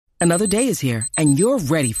Another day is here, and you're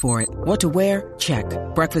ready for it. What to wear? Check.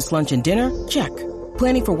 Breakfast, lunch, and dinner? Check.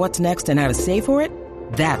 Planning for what's next and how to save for it?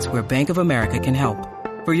 That's where Bank of America can help.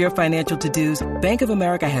 For your financial to-dos, Bank of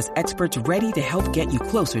America has experts ready to help get you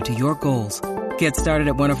closer to your goals. Get started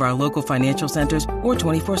at one of our local financial centers or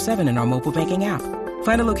 24/7 in our mobile banking app.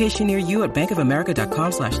 Find a location near you at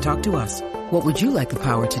bankofamerica.com/talktous. What would you like the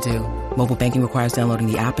power to do? Mobile banking requires downloading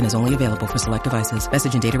the app and is only available for select devices.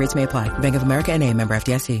 Message and data rates may apply. Bank of America N.A., member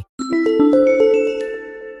FDIC.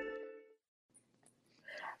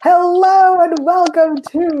 Hello and welcome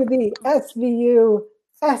to the SVU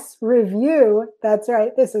S Review. That's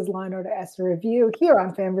right, this is Law & Order S Review here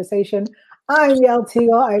on Fanversation. I'm Yael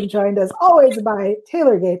Teagle. I'm joined as always by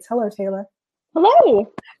Taylor Gates. Hello, Taylor.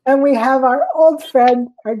 Hello. And we have our old friend,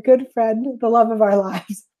 our good friend, the love of our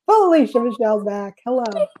lives, Alicia Michelle's back. Hello.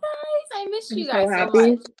 Hey guys, I missed you guys so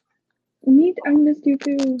happy. much. I missed you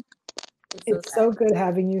too. It's so good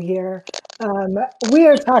having you here. We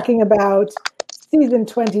are talking about Season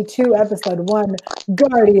 22, Episode 1,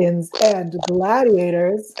 Guardians and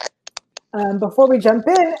Gladiators. Before we jump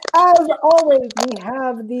in, as always, we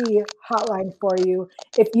have the hotline for you.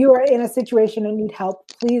 If you are in a situation and need help,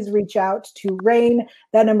 please reach out to RAIN.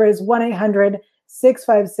 That number is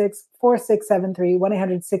 1-800-656-4673,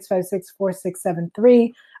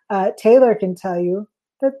 1-800-656-4673. Taylor can tell you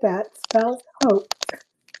that spells hope.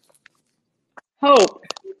 Hope.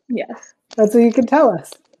 Yes. That's what you can tell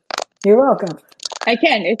us. You're welcome. I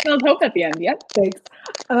can. It spells hope at the end. Yep. Thanks.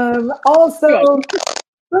 Also,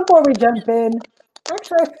 before we jump in,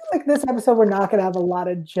 actually, I feel like this episode we're not going to have a lot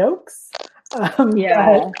of jokes.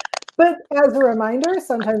 But as a reminder,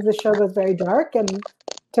 sometimes the show goes very dark, and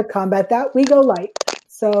to combat that, we go light.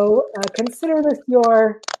 So consider this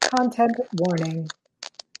your content warning.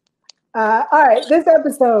 All right, this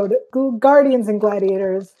episode, Guardians and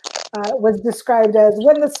Gladiators, was described as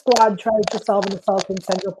when the squad tries to solve an assault in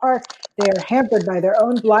Central Park, they are hampered by their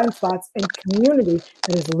own blind spots and community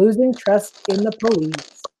that is losing trust in the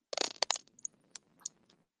police.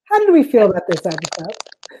 How did we feel about this episode?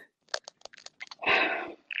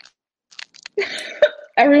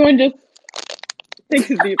 Everyone just takes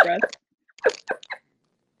a deep breath.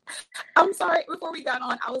 I'm sorry, before we got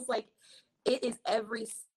on, I was like, it is every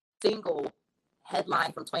single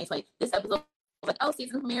headline from 2020. This episode was like, oh,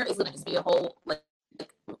 season premiere is going to just be a whole like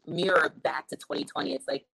mirror back to 2020. It's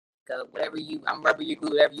like whatever I'm rubber, you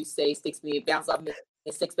glue, whatever you say sticks me, it bounces off me,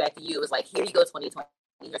 it sticks back to you. It was like, here you go, 2020.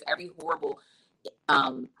 Here's every horrible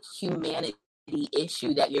humanity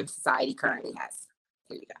issue that your society currently has.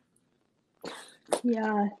 Here you go.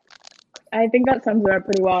 Yeah. I think that sums it up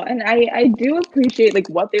pretty well. And I do appreciate like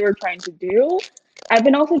what they were trying to do. I've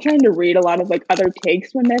been also trying to read a lot of like other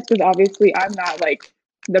takes from this because obviously I'm not like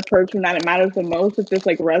the person that it matters the most if this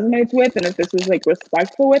like resonates with and if this is like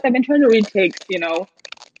respectful with. I've been trying to read takes,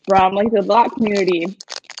 from like the Black community.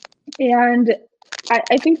 And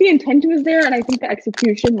I think the intent was there and I think the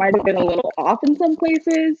execution might have been a little off in some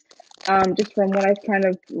places. Just from what I've kind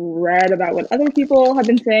of read about what other people have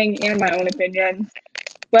been saying and my own opinions.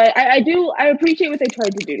 But I appreciate what they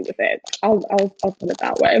tried to do with it. I'll put it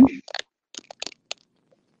that way.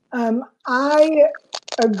 I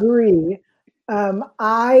agree.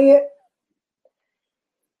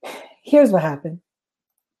 Here's what happened.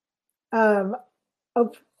 All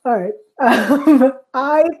right.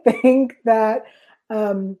 I think that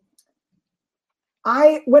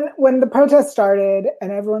when the protest started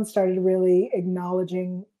and everyone started really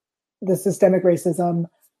acknowledging the systemic racism,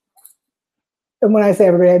 and when I say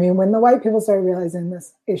everybody, I mean when the white people started realizing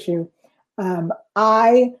this issue,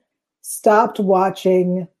 I stopped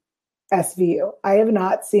watching SVU. I have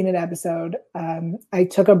not seen an episode. I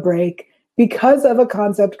took a break because of a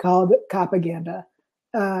concept called propaganda,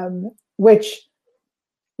 which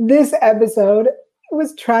this episode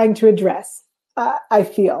was trying to address, I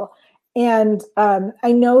feel. And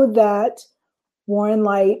I know that Warren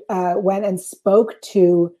Light went and spoke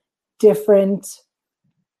to different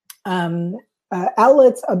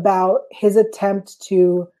outlets about his attempt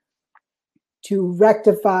to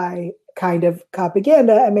rectify kind of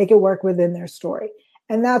propaganda and make it work within their story.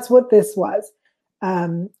 And that's what this was.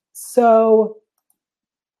 So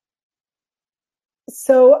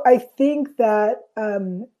I think that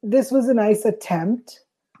this was a nice attempt.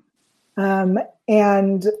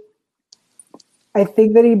 And I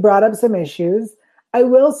think that he brought up some issues. I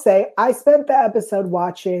will say I spent the episode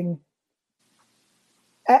watching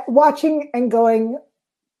and going,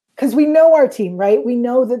 because we know our team, right? We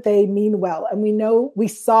know that they mean well, and we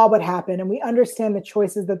saw what happened, and we understand the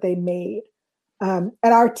choices that they made. And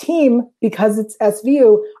our team, because it's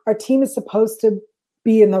SVU, our team is supposed to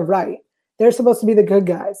be in the right. they're supposed to be the good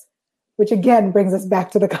guys, which again brings us back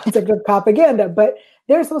to the concept of propaganda, but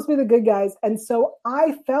they're supposed to be the good guys. And so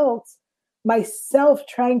I felt myself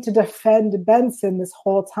trying to defend Benson this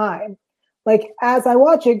whole time. Like, as I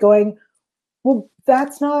watch it going, well,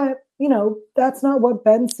 that's not what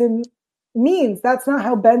Benson means. That's not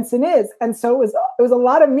how Benson is. And so it was a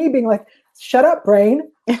lot of me being like, shut up, brain.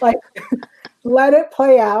 Like, let it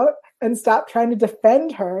play out and stop trying to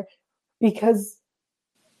defend her because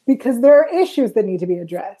there are issues that need to be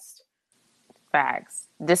addressed. Facts.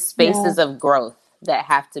 The spaces of growth that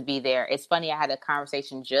have to be there. It's funny, I had a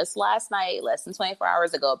conversation just last night, less than 24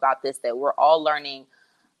 hours ago, about this, that we're all learning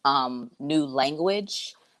new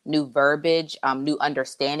language, new verbiage, new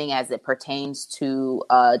understanding as it pertains to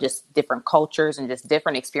just different cultures and just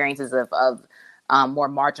different experiences of more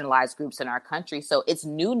marginalized groups in our country. So it's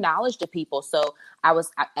new knowledge to people. So I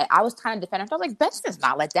was trying to defend her. I was like, Benson is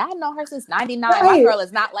not like that. I know her since 99. Right. My girl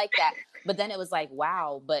is not like that. But then it was like,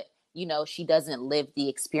 wow, but she doesn't live the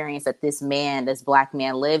experience that this Black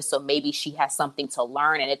man lives. So maybe she has something to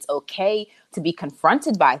learn, and it's okay to be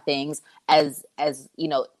confronted by things as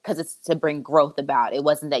because it's to bring growth about. It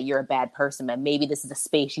wasn't that you're a bad person, but maybe this is a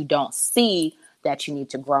space you don't see that you need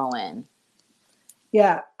to grow in.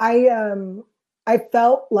 Yeah. I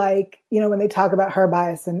felt like, when they talk about her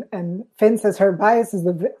bias and Finn says her bias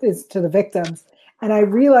is to the victims. And I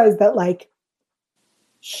realized that like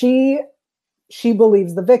she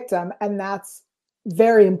believes the victim, and that's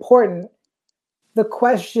very important. The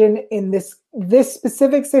question in this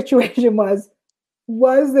specific situation was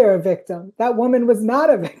there a victim? That woman was not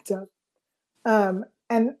a victim.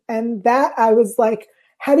 And that I was like,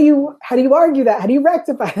 how do you argue that? How do you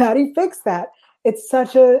rectify that? How do you fix that? It's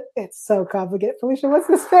so complicated. Felicia, what's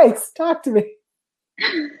this face? Talk to me.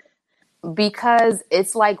 Because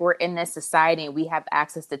it's like we're in this society and we have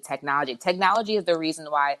access to technology. Technology is the reason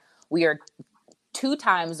why we are 2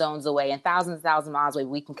 time zones away and thousands of miles away.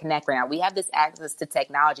 We can connect right now. We have this access to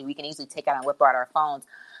technology. We can easily take out and whip out our phones.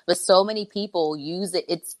 But so many people use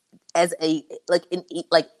it's as like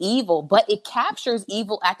evil, but it captures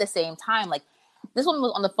evil at the same time. Like, this woman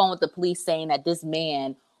was on the phone with the police saying that this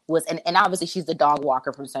man was, and obviously she's the dog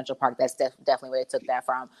walker from Central Park. That's definitely where they took that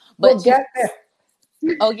from. But we'll get there.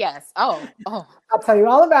 Oh yes. Oh. I'll tell you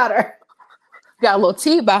all about her. Got a little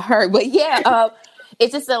tea about her, but yeah,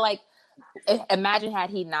 it's just like, imagine had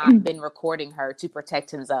he not been recording her to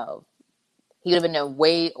protect himself. He would have been in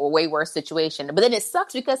a way worse situation. But then it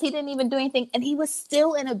sucks because he didn't even do anything, and he was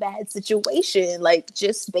still in a bad situation, like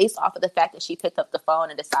just based off of the fact that she picked up the phone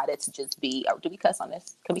and decided to just be. Do we cuss on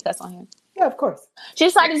this? Can we cuss on here? Yeah, of course. She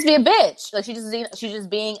decided to be a bitch. Like she's just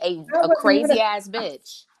being a crazy ass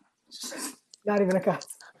bitch. Not even a cuss.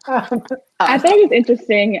 I thought it was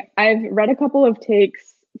interesting. I've read a couple of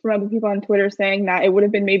takes from other people on Twitter saying that it would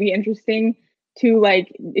have been maybe interesting to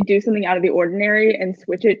like do something out of the ordinary and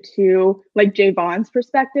switch it to like Javon's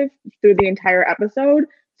perspective through the entire episode.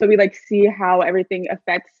 So we like see how everything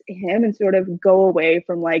affects him and sort of go away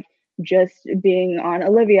from like just being on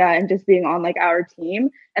Olivia and just being on like our team.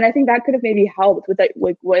 And I think that could have maybe helped with like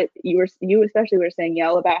what you especially were saying,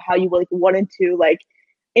 Yael, about how you like wanted to like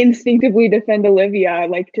instinctively defend Olivia,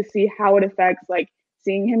 like to see how it affects like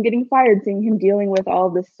seeing him getting fired, seeing him dealing with all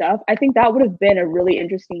of this stuff. I think that would have been a really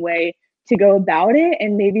interesting way to go about it,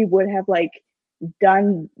 and maybe would have like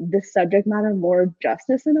done the subject matter more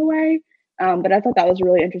justice in a way. But I thought that was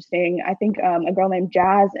really interesting. I think a girl named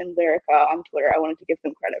Jazz and Lyrica on Twitter, I wanted to give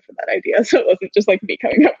them credit for that idea. So it wasn't just like me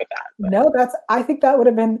coming up with that. But. No, I think that would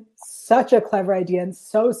have been such a clever idea and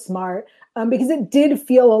so smart, because it did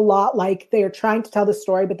feel a lot like they were trying to tell the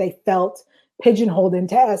story, but they felt pigeonholed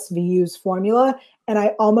into SVU's formula. And I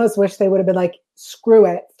almost wish they would have been like, screw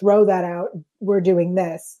it, throw that out. We're doing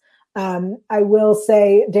this. I will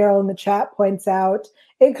say, Daryl in the chat points out,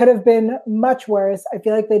 it could have been much worse. I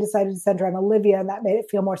feel like they decided to center on Olivia, and that made it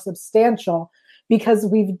feel more substantial, because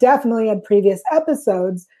we've definitely had previous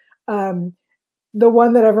episodes. The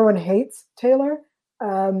one that everyone hates, Taylor.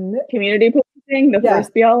 Community policing, the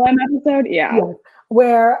first BLM episode. Yeah.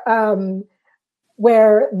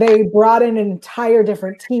 Where they brought in an entire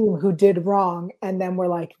different team who did wrong, and then we're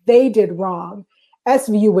like, they did wrong.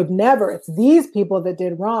 SVU would never. It's these people that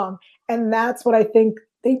did wrong. And that's what I think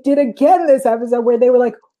they did again this episode, where they were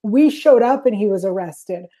like, we showed up and he was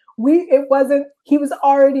arrested. He was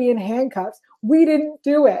already in handcuffs. We didn't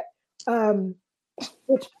do it.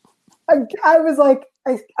 Which I was like,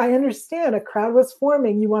 I understand. A crowd was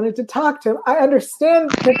forming. You wanted to talk to him. I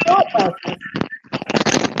understand the thought process.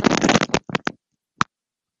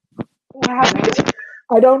 What happened?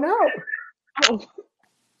 I don't know. I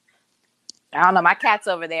don't know. My cat's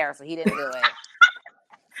over there, so he didn't do it.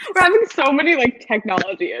 We're having so many like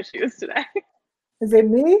technology issues today. Is it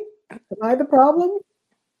me? Am I the problem?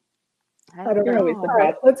 I don't You're know. always the All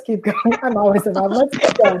right, let's keep going. I'm always the problem. Let's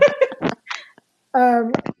keep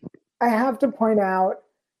going. I have to point out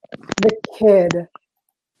the kid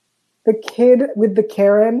with the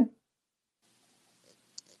Karen.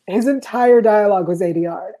 His entire dialogue was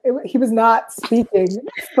ADR. He was not speaking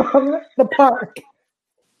from the park.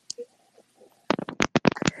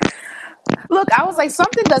 Look, I was like,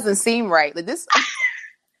 something doesn't seem right. Like this.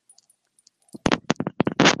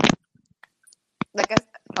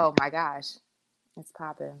 Oh my gosh, it's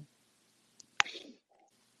popping.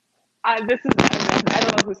 I don't know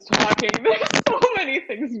who's talking. There's so many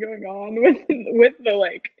things going on with the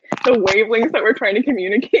wavelengths that we're trying to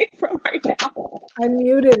communicate from right now. I'm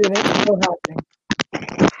muted and it's still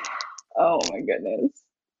happening. Oh my goodness.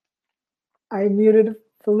 I muted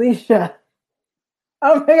Felicia.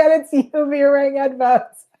 Oh my god, it's you, you're wearing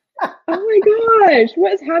headphones. Oh my gosh,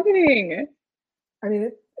 what is happening? I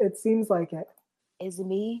mean, it seems like it. Is it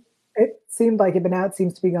me? It seemed like it, but now it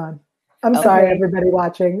seems to be gone. I'm sorry, everybody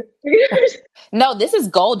watching. No, this is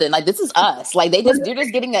golden. Like this is us. Like you're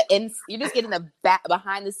just getting a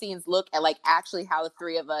behind the scenes look at like actually how the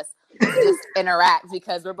three of us just interact,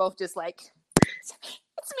 because we're both just like, it's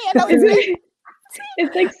me. I know it's me.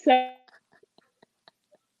 It's like so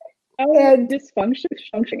and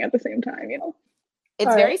dysfunctioning at the same time, you know.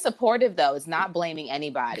 It's very supportive though. It's not blaming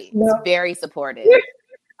anybody. No. It's very supportive.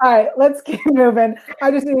 All right, let's keep moving. I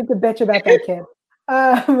just needed to bitch about that kid.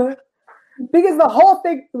 Because the whole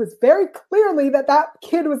thing was very clearly that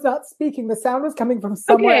kid was not speaking. The sound was coming from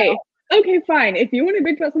somewhere else. Okay, fine. If you want to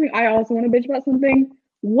bitch about something, I also want to bitch about something.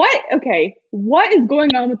 What is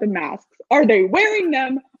going on with the masks? Are they wearing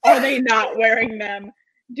them? Are they not wearing them?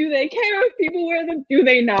 Do they care if people wear them? Do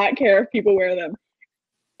they not care if people wear them?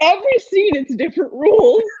 Every scene, it's different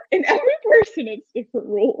rules. And every person, it's different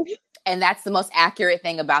rules. And that's the most accurate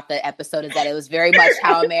thing about the episode, is that it was very much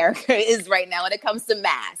how America is right now when it comes to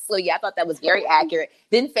masks. So yeah, I thought that was very accurate.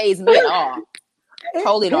 Didn't faze me at all.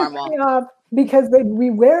 Totally normal. Because they'd be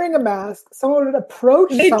wearing a mask, someone would approach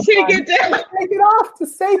someone, take it down, take it off to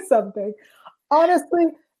say something. Honestly,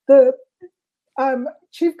 the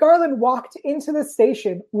Chief Garland walked into the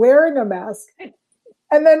station wearing a mask.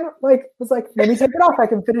 And then, was like, let me take it off. I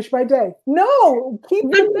can finish my day. No, keep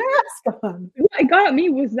the mask on. What got me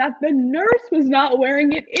was that the nurse was not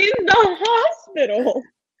wearing it in the hospital.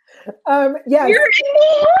 Yes. You're in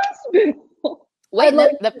the hospital. Wait,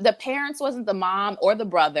 the parents wasn't the mom or the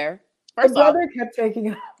brother. First the brother kept taking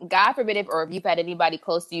it off. God forbid if you've had anybody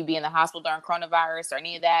close to you be in the hospital during coronavirus or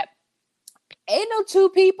any of that. Ain't no two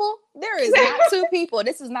people. There is not two people.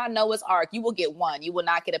 This is not Noah's Ark. You will get one. You will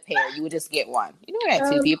not get a pair. You will just get one. You don't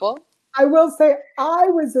have two people. I will say I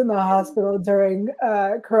was in the hospital during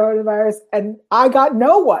coronavirus and I got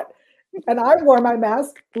no one. And I wore my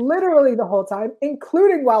mask literally the whole time,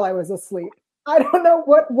 including while I was asleep. I don't know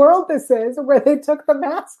what world this is where they took the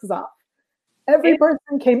masks off. Every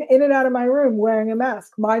person came in and out of my room wearing a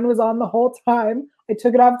mask. Mine was on the whole time. I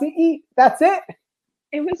took it off to eat. That's it.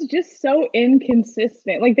 It was just so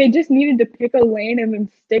inconsistent. Like, they just needed to pick a lane and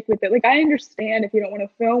then stick with it. Like, I understand if you don't want to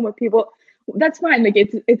film with people. That's fine. Like,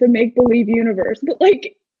 it's a make-believe universe. But,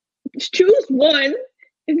 like, choose one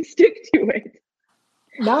and stick to it.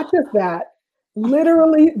 Not just that.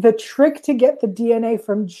 Literally, the trick to get the DNA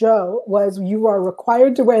from Joe was you are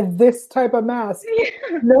required to wear this type of mask.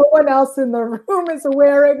 Yeah. No one else in the room is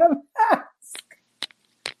wearing a mask.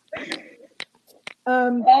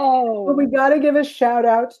 But we got to give a shout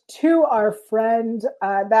out to our friend.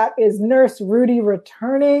 That is Nurse Rudy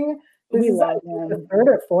returning. This is the third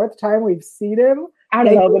or fourth time we've seen him. I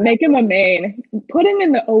don't know, but make him a main. Put him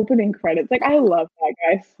in the opening credits. Like, I love that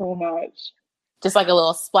guy so much. Just like a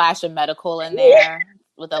little splash of medical in there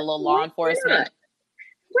with a little law enforcement.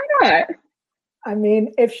 Why not? I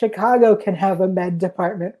mean, if Chicago can have a med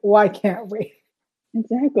department, why can't we?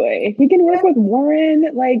 Exactly. If you can work with Warren,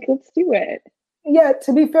 like, let's do it. Yeah,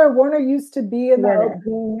 to be fair, Warner used to be in the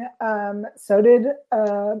opening. So did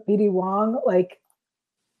BD Wong. Like,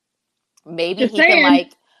 maybe he can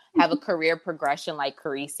like have a career progression like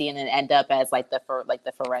Carisi and then end up as like the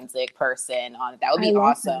forensic person on it. That would be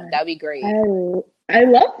awesome. That would be great. I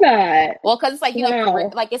love that. Well, because it's like, you know,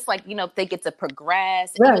 like it's like, you know, they get to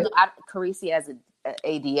progress. Right. Even though Carisi as an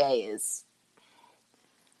ADA is.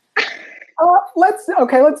 Let's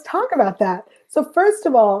talk about that. So first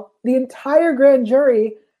of all, the entire grand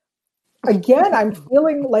jury, again, I'm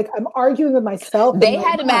feeling like I'm arguing with myself. They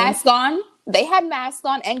had a mask on. They had masks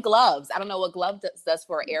on and gloves. I don't know what glove does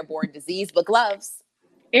for airborne disease, but gloves.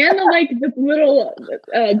 And the little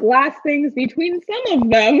glass things between some of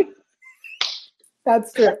them.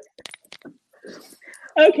 That's true.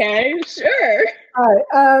 Okay, sure. All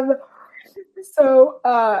right. So,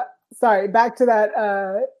 sorry, back to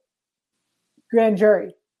that grand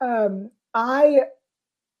jury. I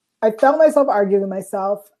felt myself arguing with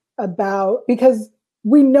myself about, because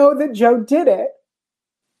we know that Joe did it,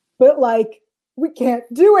 but like we can't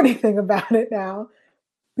do anything about it now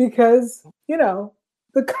because, you know,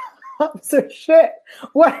 the cops are shit.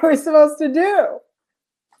 What are we supposed to do?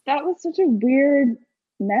 That was such a weird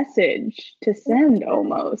message to send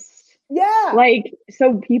almost. Yeah. Like,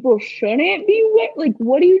 so people shouldn't be like,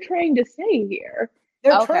 what are you trying to say here?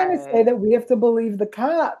 They're trying to say that we have to believe the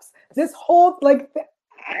cops. This whole propaganda.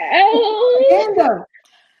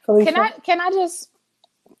 Felicia? Can I just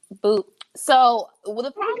boot? So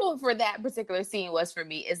the problem for that particular scene was for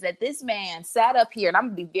me is that this man sat up here, and I'm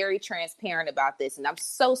gonna be very transparent about this, and I'm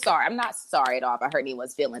so sorry. I'm not sorry at all if I hurt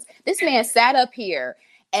anyone's feelings. This man sat up here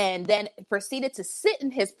and then proceeded to sit in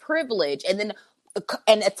his privilege and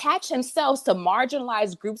attach himself to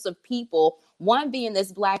marginalized groups of people. One being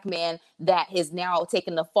this Black man that is now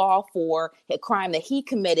taking the fall for a crime that he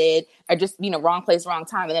committed, or just, wrong place, wrong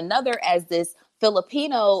time. And another as this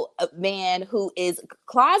Filipino man who is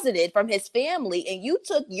closeted from his family. And you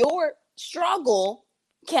took your struggle,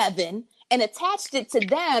 Kevin, and attached it to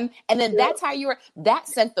them. And then that's how that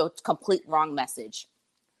sent the complete wrong message.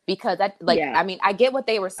 Because I get what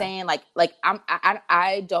they were saying.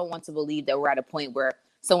 I don't want to believe that we're at a point where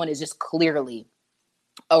someone is just clearly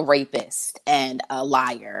a rapist and a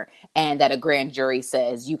liar, and that a grand jury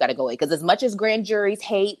says you got to go away. Because as much as grand juries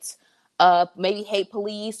maybe hate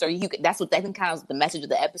police, or that's what I think kind of the message of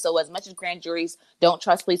the episode was. As much as grand juries don't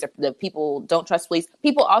trust police, or the people don't trust police,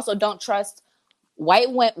 people also don't trust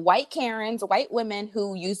white Karens, white women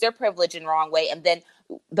who use their privilege in the wrong way. And then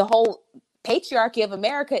the whole patriarchy of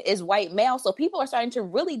America is white male. So people are starting to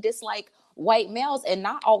really dislike white males and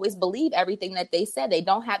not always believe everything that they said. They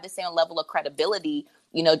don't have the same level of credibility,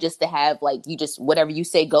 just to have whatever you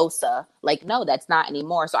say goes, no, that's not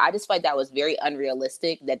anymore. So I just feel like that was very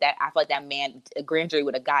unrealistic. I feel like that man, a grand jury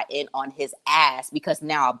would have got in on his ass, because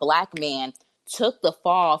now a Black man took the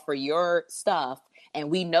fall for your stuff. And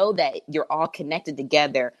we know that you're all connected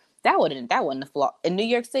together. That wouldn't have flaw in New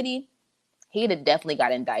York City. He'd have definitely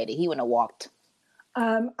got indicted. He wouldn't have walked.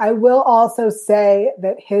 I will also say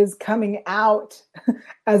that his coming out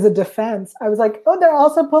as a defense, I was like, oh, they're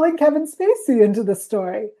also pulling Kevin Spacey into the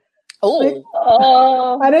story.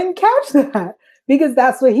 I didn't catch that, because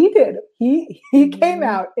that's what he did. He came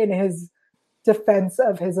out in his defense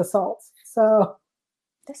of his assaults. So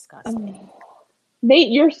disgusting.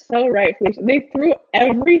 You're so right, Felicia. They threw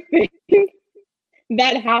everything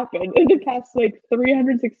that happened in the past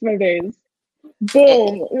 365 days.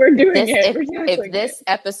 Boom, we're doing it. If this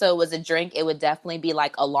episode was a drink, it would definitely be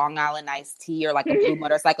like a Long Island iced tea, or like a Blue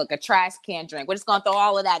Motorcycle, like a trash can drink. We're just gonna throw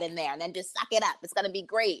all of that in there and then just suck it up. It's gonna be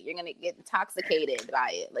great. You're gonna get intoxicated by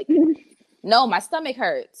it. No, my stomach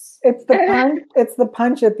hurts. It's the punch. It's the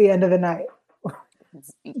punch at the end of the night,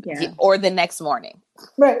 or the next morning,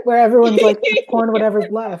 right? Where everyone's like pouring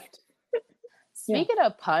whatever's left. Speaking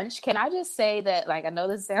of punch, can I just say that, I know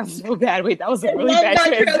this sounds so bad. Wait, that was a really bad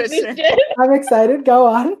transition. I'm excited. Go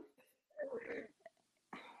on.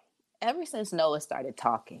 Ever since Noah started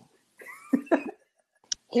talking,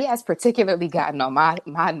 he has particularly gotten on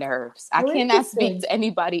my nerves. I cannot speak to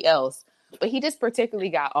anybody else, but he just particularly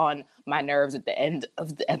got on my nerves at the end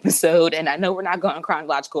of the episode. And I know we're not going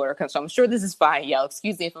chronological order, so I'm sure this is fine, y'all.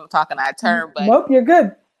 Excuse me if I'm talking out of turn, but nope, you're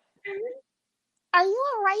good. Are you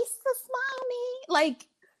a racist, mommy?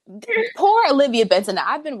 Poor Olivia Benson. Now,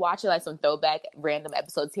 I've been watching some throwback random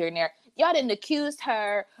episodes here and there. Y'all didn't accuse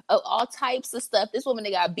her of all types of stuff. This woman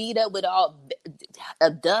that got beat up with all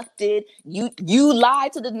abducted. You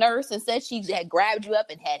lied to the nurse and said she had grabbed you up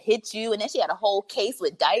and had hit you, and then she had a whole case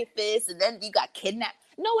with Dyfus, and then you got kidnapped.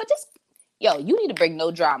 No, you need to bring no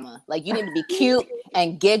drama. You need to be cute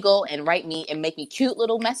and giggle and write me and make me cute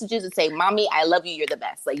little messages and say, "Mommy, I love you. You're the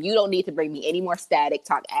best." You don't need to bring me any more static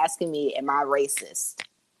talk asking me, am I racist?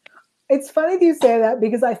 It's funny that you say that,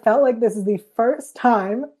 because I felt like this is the first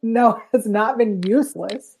time Noah has not been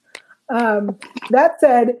useless. That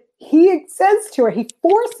said, he says to her, he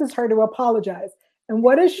forces her to apologize. And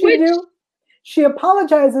what does she do? She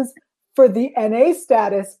apologizes for the NA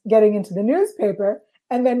status getting into the newspaper,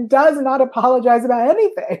 and then does not apologize about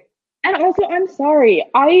anything. And also, I'm sorry.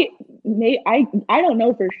 I don't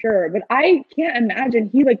know for sure, but I can't imagine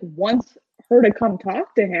he wants her to come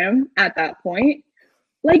talk to him at that point.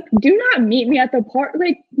 Like, do not meet me at the park.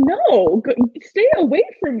 Like, no, stay away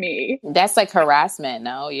from me. That's like harassment.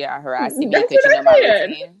 No, you're not harassing me That's because what you know I'm my saying.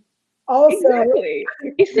 routine. Also, Exactly.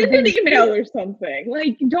 You send an email or something.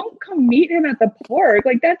 Like, don't come meet him at the park.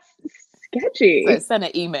 Like, that's sketchy. Send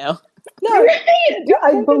an email. no, Right? Do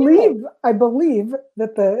I something else. believe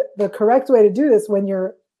that the correct way to do this when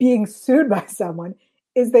you're being sued by someone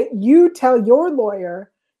is that you tell your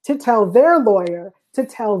lawyer to tell their lawyer to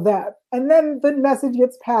tell them, and then the message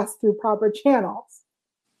gets passed through proper channels.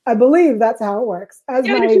 I believe that's how it works. As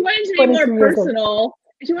Yeah, but my if you wanted to be more 22 years old. personal,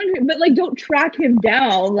 if you wanted to, but like, don't track him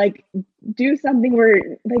down. Like, do something where,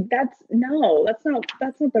 like, that's not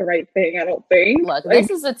the right thing. I don't think. Look, Like, this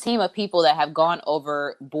is a team of people that have gone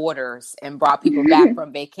over borders and brought people back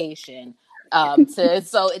from vacation.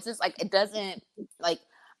 So it's just like, it doesn't, like,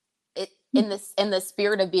 it in the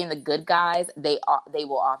spirit of being the good guys, they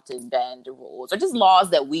will often bend rules or just laws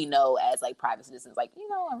that we know as like private citizens. Like,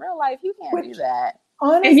 in real life, you can't do that.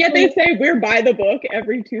 Honestly, and yet they say we're by the book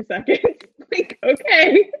every 2 seconds. Like,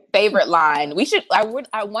 okay. Favorite line.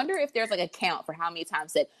 I wonder if there's like a count for how many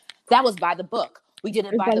times said that was by the book. We did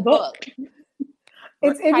it by the book.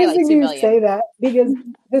 It's Probably like interesting 2 you million. say that because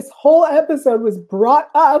this whole episode was brought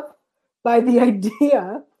up by the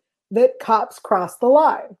idea that cops crossed the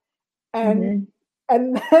line. And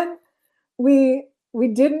and then we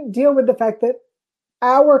didn't deal with the fact that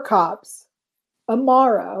our cops,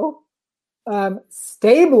 Amaro,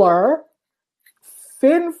 Stabler,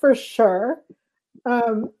 Finn for sure,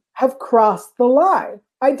 have crossed the line.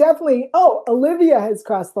 Olivia has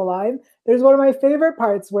crossed the line. There's one of my favorite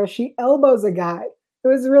parts where she elbows a guy. It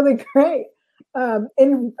was really great.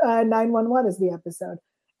 In 911 is the episode.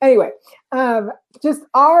 Anyway, just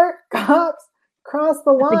our cops crossed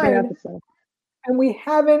the line, and we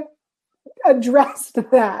haven't addressed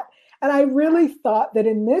that. And I really thought that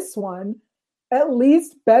in this one, at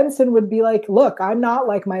least Benson would be like, look, I'm not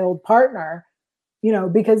like my old partner,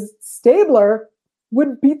 because Stabler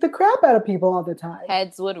would beat the crap out of people all the time.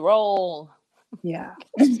 Heads would roll. Yeah.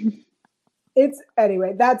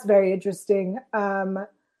 Anyway, that's very interesting. I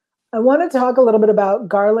want to talk a little bit about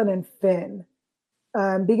Garland and Finn,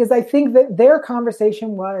 because I think that their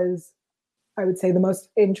conversation was, I would say, the most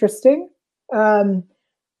interesting.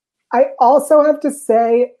 I also have to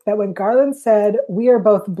say that when Garland said, we are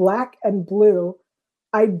both black and blue,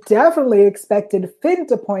 I definitely expected Finn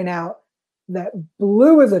to point out that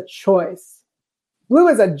blue is a choice. Blue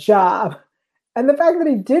is a job. And the fact that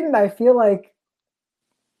he didn't, I feel like,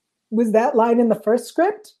 was that line in the first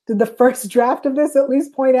script? Did the first draft of this at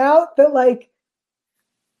least point out that, like,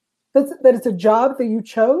 that it's a job that you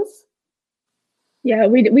chose? Yeah,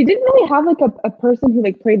 we didn't really have like a person who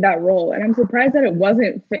like played that role, and I'm surprised that it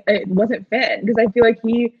wasn't Finn, because I feel like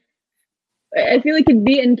it'd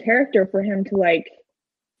be in character for him to like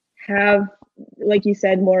have, like you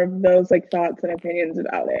said, more of those like thoughts and opinions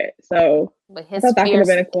about it. So but I thought that could have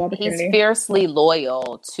been a cool opportunity. He's fiercely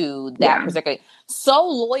loyal to that particular, so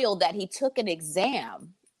loyal that he took an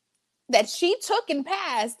exam that she took and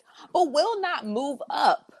passed, but will not move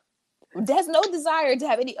up. Has no desire to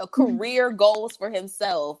have any career goals for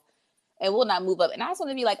himself and will not move up. And I just want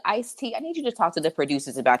to be like, Ice-T, I need you to talk to the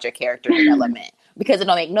producers about your character development, because it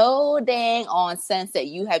don't make no dang on sense that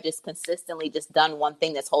you have just consistently just done one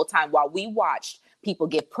thing this whole time while we watched people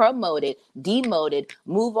get promoted, demoted,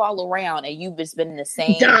 move all around, and you've just been in the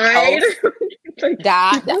same died.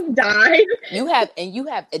 Died. You have,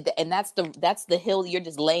 and that's the hill you're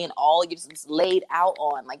just laid out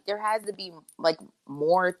on. Like, there has to be like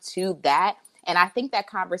more to that. And I think that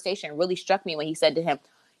conversation really struck me when he said to him,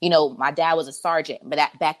 my dad was a sergeant, but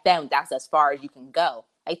back then that's as far as you can go.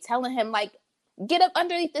 Like, telling him, like, get up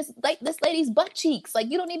underneath this lady's butt cheeks. Like,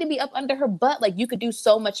 you don't need to be up under her butt. Like, you could do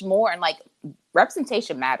so much more. And like,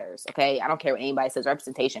 representation matters. Okay. I don't care what anybody says.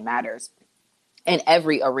 Representation matters in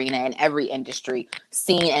every arena, in every industry,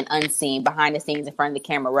 seen and unseen, behind the scenes, in front of the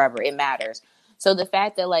camera, wherever, it matters. So the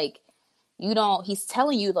fact that, like, he's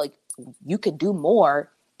telling you, like, you could do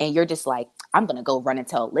more, and you're just like, I'm going to go run and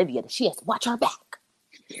tell Olivia that she has to watch her back.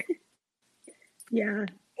 Yeah.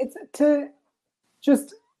 It's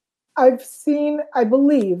I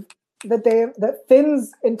believe that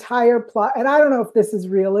Finn's entire plot, and I don't know if this is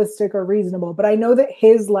realistic or reasonable, but I know that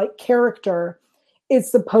his like character is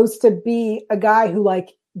supposed to be a guy who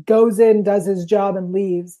like goes in, does his job and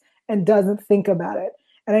leaves and doesn't think about it.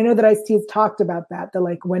 And I know that Ice-T has talked about that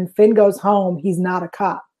like when Finn goes home, he's not a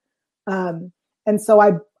cop. And so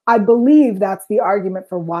I believe that's the argument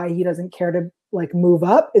for why he doesn't care to like move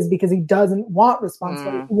up, is because he doesn't want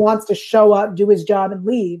responsibility. He wants to show up, do his job and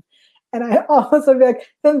leave. And I also be like,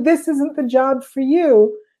 then this isn't the job for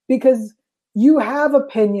you, because you have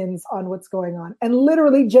opinions on what's going on. And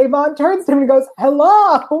literally Javon turns to him and goes,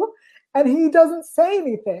 hello. And he doesn't say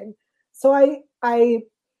anything. So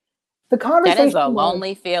the conversation That is a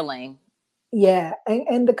lonely feeling. Yeah.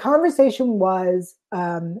 And the conversation was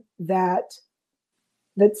that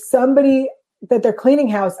they're cleaning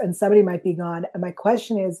house and somebody might be gone. And my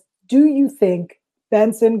question is, do you think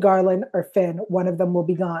Benson, Garland, or Finn, one of them will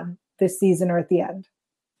be gone this season or at the end?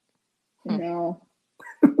 No.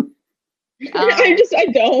 I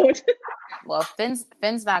don't. Well, Finn's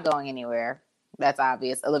not going anywhere. That's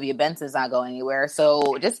obvious. Olivia Benson's not going anywhere.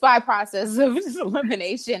 So just by process of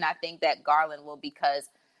elimination, I think that Garland will, because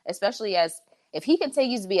especially if he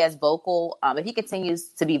continues to be as vocal,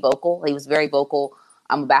 he was very vocal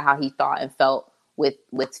about how he thought and felt with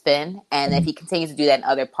Finn. And if he continues to do that in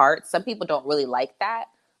other parts, some people don't really like that.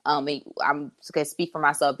 I'm going to speak for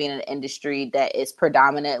myself, being in an industry that is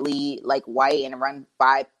predominantly like white and run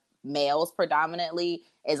by males predominantly,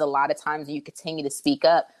 is a lot of times you continue to speak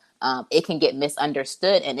up, it can get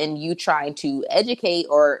misunderstood, and then you trying to educate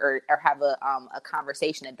or have a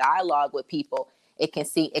conversation, a dialogue with people, it can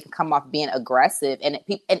come off being aggressive, and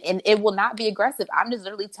it will not be aggressive. I'm just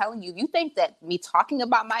literally telling you, if you think that me talking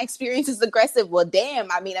about my experience is aggressive, well,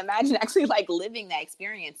 damn, I mean, imagine actually like living that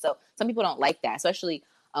experience. So some people don't like that, especially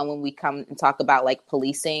when we come and talk about like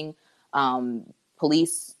policing,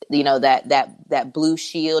 police, that blue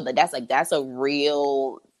shield, that's a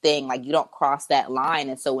real thing. Like, you don't cross that line.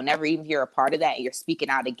 And so whenever even you're a part of that and you're speaking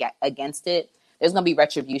out against it, there's going to be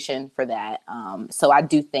retribution for that. So I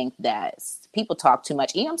do think that people talk too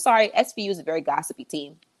much. I'm sorry, SVU is a very gossipy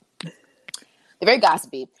team. They're very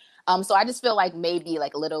gossipy. So I just feel like maybe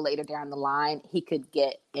like a little later down the line, he could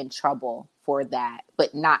get in trouble for that,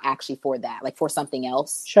 but not actually for that, like for something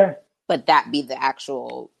else. Sure. But that be the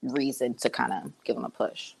actual reason to kind of give him a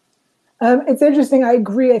push. It's interesting. I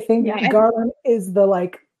agree. I think Garland is the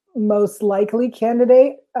like most likely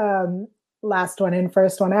candidate. Last one in,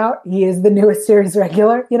 first one out. He is the newest series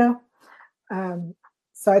regular,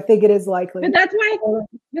 so I think it is likely. But that's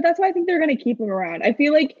why I think they're going to keep him around. I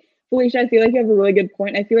feel like, Felicia, you have a really good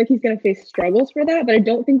point. I feel like he's going to face struggles for that, but I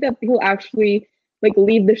don't think that he'll actually like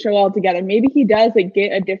leave the show altogether. Maybe he does like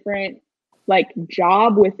get a different like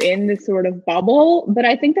job within this sort of bubble, but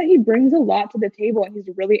I think that he brings a lot to the table and he's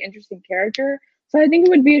a really interesting character. So I think it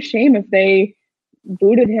would be a shame if they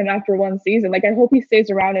booted him after one season. Like, I hope he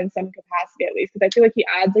stays around in some capacity at least, because I feel like he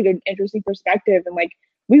adds like an interesting perspective, and like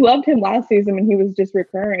we loved him last season when he was just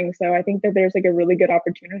recurring. So I think that there's like a really good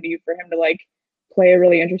opportunity for him to like play a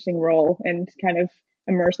really interesting role and kind of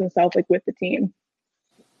immerse himself like with the team.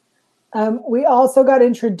 We also got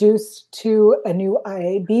introduced to a new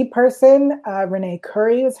IAB person. Renee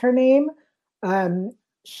Curry is her name.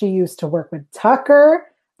 She used to work with Tucker.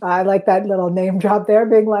 I like that little name drop there,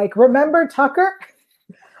 being like, remember Tucker?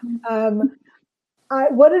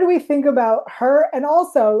 What did we think about her? And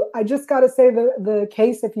also, I just got to say the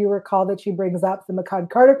case, if you recall, that she brings up, the McCon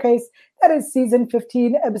Carter case, that is season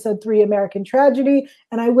 15, episode 3, American Tragedy.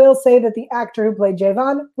 And I will say that the actor who played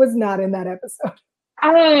Javon was not in that episode.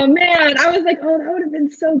 Oh man, I was like, oh, that would have been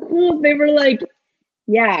so cool if they were like,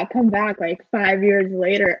 yeah, come back like 5 years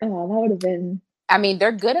later. Oh, that would have been. I mean,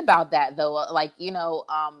 they're good about that though. Like,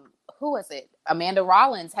 who was it? Amanda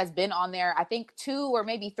Rollins has been on there, I think 2 or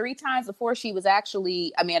maybe 3 times before she was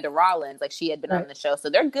actually Amanda Rollins. Like, she had been on the show. So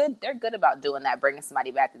they're good. They're good about doing that, bringing somebody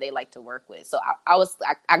back that they like to work with. So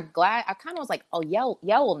I'm glad. I kind of was like, oh, y'all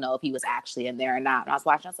will know if he was actually in there or not. And I was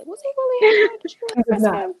watching. I was like, was he really in there? He was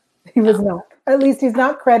not. He was not. At least he's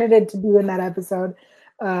not credited to be in that episode.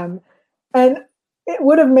 And it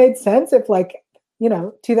would have made sense if, like,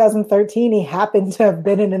 2013, he happened to have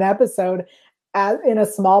been in an episode in a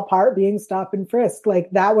small part being stop and frisk.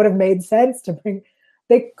 Like, that would have made sense to bring.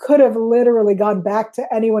 They could have literally gone back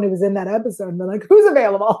to anyone who was in that episode and been like, who's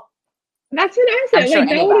available? That's what I said. Sure, like,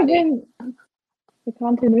 that would have been the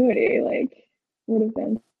continuity. Like, would have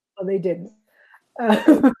been. Well, they didn't.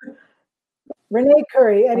 Renee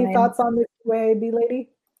Curry, any thoughts on this IAB lady?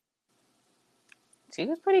 She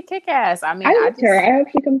was pretty kick-ass. I mean, I liked her. I hope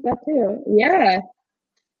she comes back too. Yeah.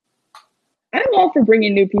 I'm all for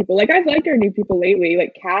bringing new people. Like, I've liked our new people lately.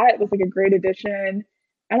 Like, Kat was like a great addition.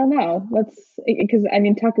 I don't know. Because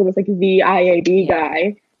Tucker was like the IAB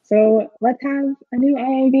guy. So let's have a new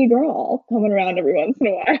IAB girl coming around every once in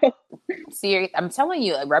a while. See, I'm telling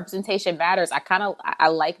you, representation matters. I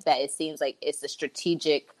like that. It seems like it's a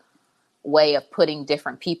strategic way of putting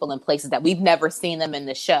different people in places that we've never seen them in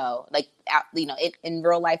the show. Like, in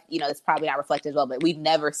real life, it's probably not reflected as well, but we've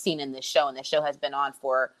never seen in this show. And the show has been on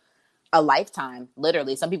for a lifetime,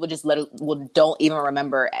 literally. Some people just don't even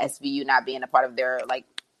remember SVU not being a part of their like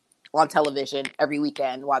on television every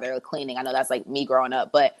weekend while they're cleaning. I know that's like me growing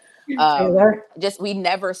up, but just we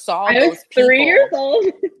never saw I those was 3 years people. old.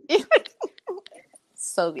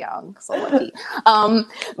 So young, so lucky.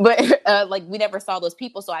 But like we never saw those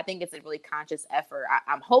people, so I think it's a really conscious effort.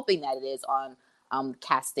 I'm hoping that it is on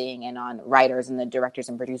casting and on writers and the directors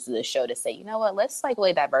and producers of the show to say, you know what, let's like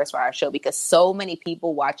really diversify our show, because so many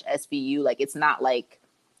people watch SVU. Like it's not like,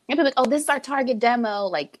 you know, like, oh, this is our target demo.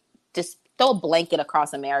 Like just throw a blanket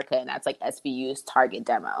across America and that's like SVU's target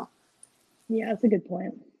demo. Yeah, that's a good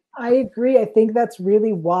point. I agree. I think that's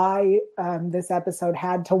really why this episode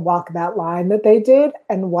had to walk that line that they did,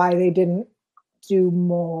 and why they didn't do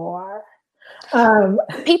more.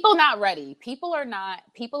 People not ready. People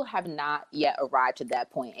have not yet arrived to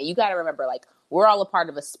that point. And you got to remember, like, we're all a part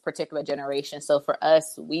of a particular generation. So for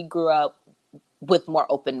us, we grew up with more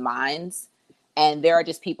open minds. And there are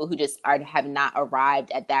just people who just have not arrived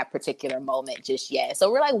at that particular moment just yet. So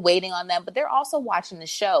we're like waiting on them, but they're also watching the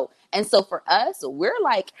show. And so for us, we're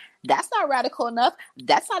like, that's not radical enough.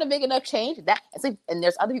 That's not a big enough change. And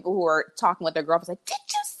there's other people who are talking with their girlfriends like, did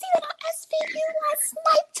you see that on SVU last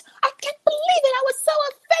night? I can't believe it. I was so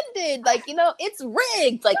offended. Like, you know, it's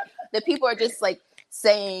rigged. Like the people are just like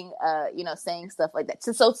saying stuff like that.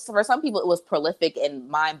 So for some people, it was prolific and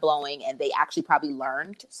mind blowing, and they actually probably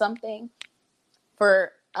learned something.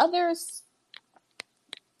 For others,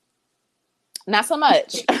 not so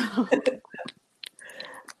much.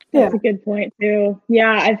 That's a good point too.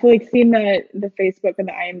 Yeah, I've like seen the Facebook and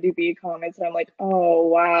the IMDb comments, and I'm like, oh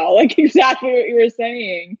wow, like exactly what you were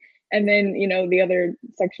saying. And then, you know, the other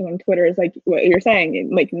section on Twitter is like what you're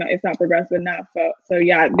saying, like it's not progressive enough. So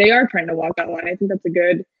yeah, they are trying to walk that line. I think that's a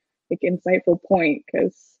good, like, insightful point,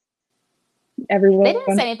 because everyone, they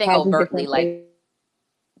didn't say anything overtly like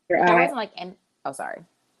there wasn't like oh, sorry.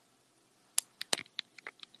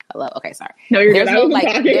 Hello. Okay, sorry. No, you're there's good. no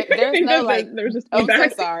like there's no like there's just I'm so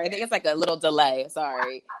sorry. I think it's like a little delay.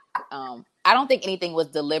 Sorry. I don't think anything was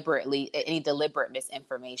any deliberate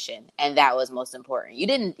misinformation, and that was most important. Y'all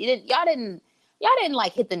didn't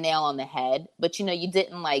like hit the nail on the head, but you know, you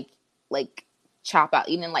didn't like chop out,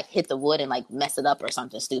 you didn't like hit the wood and like mess it up or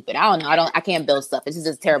something stupid. I don't know. I can't build stuff. This is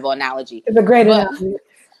just a terrible analogy. It's a great analogy.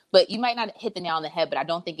 But you might not hit the nail on the head, but I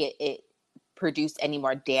don't think it produced any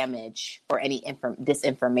more damage or any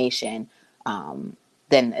disinformation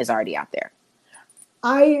than is already out there.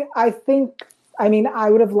 I think, I mean, I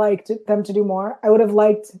would have liked them to do more. I would have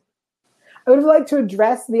liked to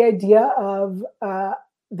address the idea of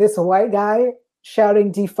this white guy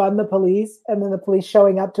shouting defund the police, and then the police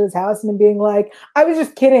showing up to his house and then being like, I was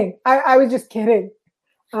just kidding. I was just kidding.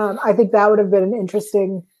 I think that would have been an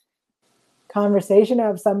interesting conversation to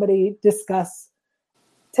have somebody discuss,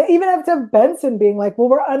 to even have to have Benson being like, well,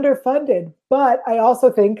 we're underfunded. But I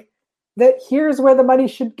also think that here's where the money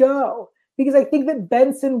should go. Because I think that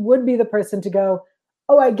Benson would be the person to go,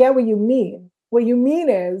 oh, I get what you mean. What you mean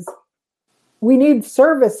is we need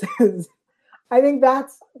services. I think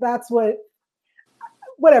that's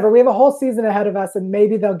whatever. We have a whole season ahead of us, and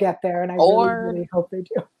maybe they'll get there. And I really hope they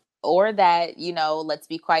do. Or that, you know, let's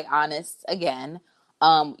be quite honest again.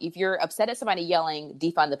 If you're upset at somebody yelling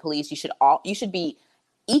defund the police, you should be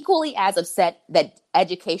equally as upset that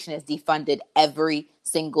education is defunded every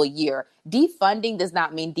single year. Defunding does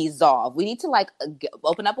not mean dissolve. We need to like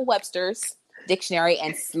open up a Webster's dictionary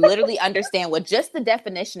and literally understand what just the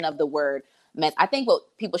definition of the word meant. I think what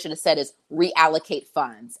people should have said is reallocate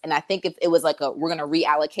funds. And I think if it was like we're going to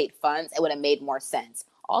reallocate funds, it would have made more sense.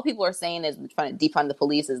 All people are saying is trying to defund the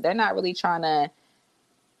police is they're not really trying to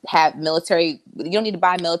have military. You don't need to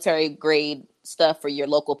buy military grade stuff for your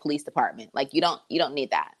local police department. Like you don't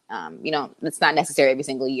need that. It's not necessary every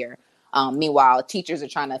single year. Meanwhile, teachers are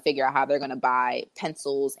trying to figure out how they're going to buy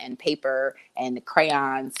pencils and paper and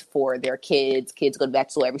crayons for their kids. Kids go back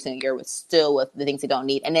to school every single year with the things they don't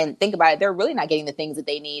need. And then think about it, they're really not getting the things that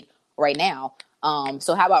they need right now.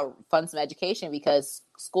 So how about fund some education? Because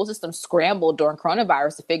school systems scrambled during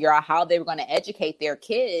coronavirus to figure out how they were going to educate their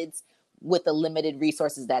kids with the limited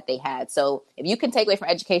resources that they had. So if you can take away from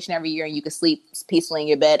education every year and you can sleep peacefully in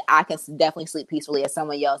your bed, I can definitely sleep peacefully as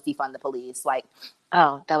someone yells defund the police. Like,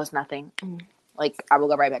 oh, that was nothing. Like, I will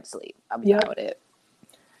go right back to sleep. I'll be fine with it.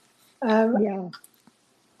 Yeah,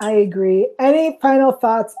 I agree. Any final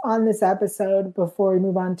thoughts on this episode before we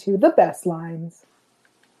move on to the best lines?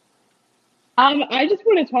 I just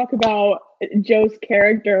want to talk about Joe's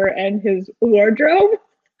character and his wardrobe.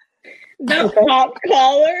 The pop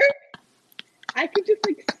collar. I could just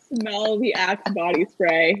like smell the Axe body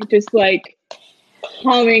spray just like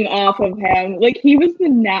coming off of him. Like he was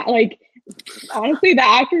honestly, the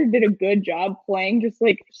actor did a good job playing just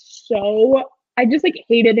like so. I just like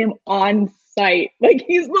hated him on sight. Like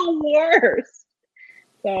he's the worst.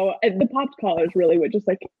 So the popped collar is really what just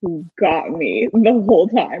like got me the whole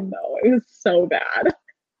time though. It was so bad.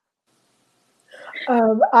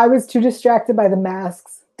 I was too distracted by the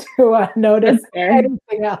masks to notice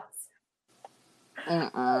anything else.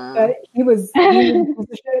 He was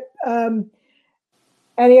shit.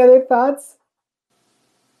 Any other thoughts?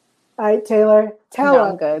 All right, Taylor. Tell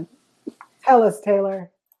us. Good. Tell us, Taylor.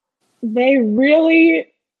 They really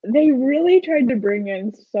tried to bring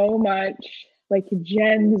in so much like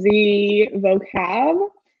Gen Z vocab.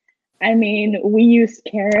 I mean, we used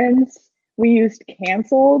Karens, we used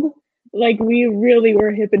canceled. Like we really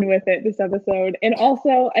were hipping with it this episode. And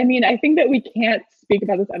also, I mean, I think that we can't speak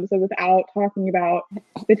about this episode without talking about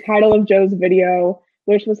the title of Joe's video,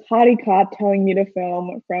 which was Hottie Cop Telling Me to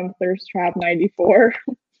Film from Thirst Trap 94.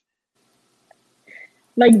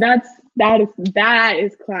 Like that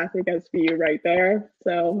is classic SVU right there.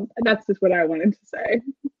 So that's just what I wanted to say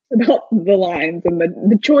about the lines and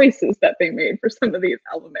the choices that they made for some of these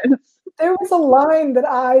elements. There was a line that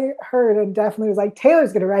I heard and definitely was like,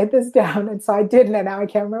 Taylor's going to write this down. And so I didn't, and now I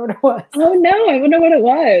can't remember what it was. Oh no, I don't know what it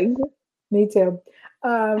was. Me too.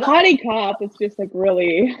 Hottie Cop, it's just like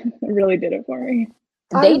really did it for me.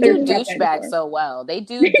 They do douchebag so well. They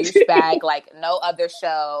do douchebag like no other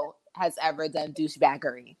show has ever done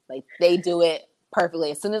douchebaggery. Like they do it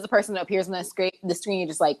perfectly. As soon as the person appears on the screen, you're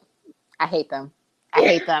just like, I hate them. I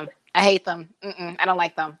hate them. I hate them. I don't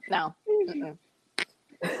like them. No.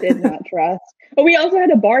 Did not trust. But we also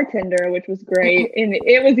had a bartender, which was great. And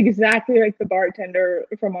it was exactly like the bartender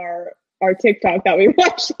from our TikTok that we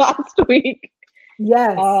watched last week.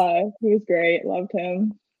 Yes. He was great. Loved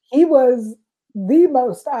him. He was the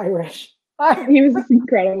most Irish. He was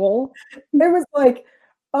incredible. It was like,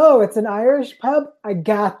 oh, it's an Irish pub? I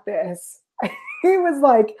got this. He was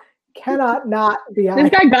like, cannot not be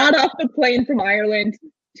Irish. This guy got off the plane from Ireland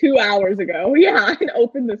 2 hours ago. Yeah, and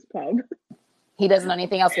opened this pub. He doesn't know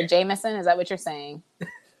anything else with Jameson? Is that what you're saying?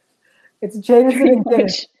 It's Jameson and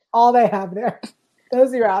Guinness. All they have there.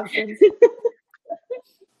 Those are your options.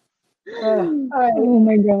 All right. Oh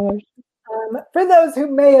my gosh. For those who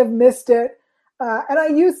may have missed it, and I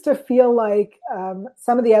used to feel like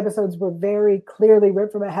some of the episodes were very clearly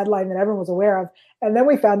ripped from a headline that everyone was aware of. And then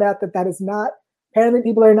we found out that is not, apparently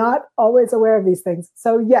people are not always aware of these things.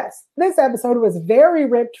 So yes, this episode was very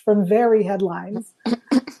ripped from very headlines.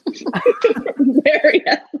 Very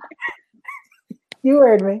You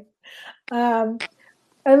heard me. And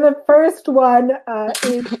the first one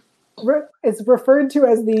is referred to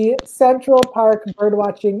as the Central Park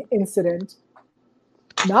birdwatching incident.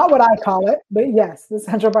 Not what I call it, but yes, the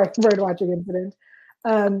Central Park birdwatching incident.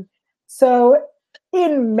 So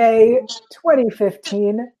in May 25th.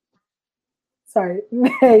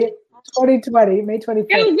 May 25th.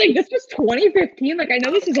 Yeah, I was like, this was 2015. Like, I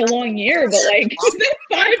know this is a long year, but like, was it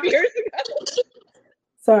 5 years ago?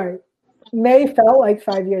 Sorry. May felt like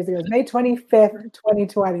 5 years ago. May 25th,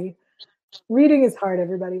 2020. Reading is hard,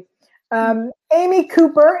 everybody. Amy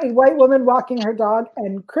Cooper, a white woman walking her dog,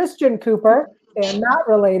 and Christian Cooper, they are not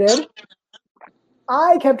related.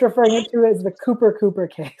 I kept referring it to as the Cooper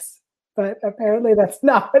case, but apparently that's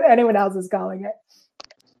not what anyone else is calling it.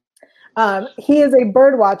 He is a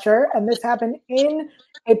bird watcher, and this happened in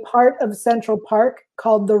a part of Central Park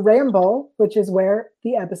called the Ramble, which is where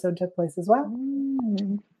the episode took place as well.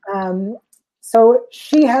 So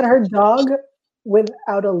she had her dog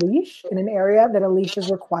without a leash in an area that a leash is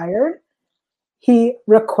required. He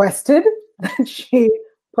requested that she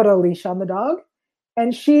put a leash on the dog,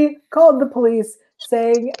 and she called the police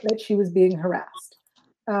saying that she was being harassed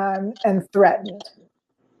and threatened.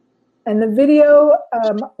 And the video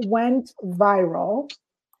went viral.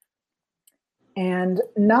 And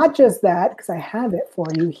not just that, because I have it for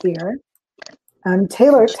you here.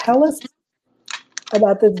 Taylor, tell us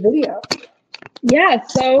about this video. Yeah,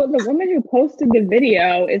 so the woman who posted the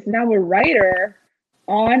video is now a writer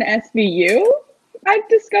on SVU, I've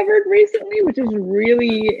discovered recently, which is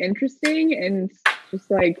really interesting and just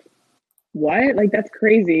like, what? Like, that's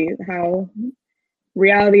crazy how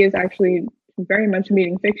reality is actually very much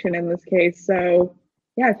meeting fiction in this case. So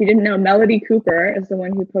yeah, if you didn't know, Melody Cooper is the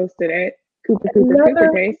one who posted it.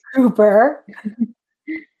 Cooper case. Cooper.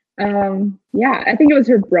 Yeah, I think it was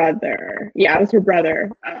her brother. Yeah, it was her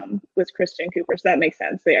brother, was Christian Cooper. So that makes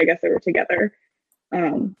sense. I guess they were together.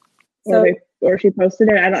 Or she posted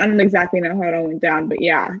it. I don't exactly know how it all went down, but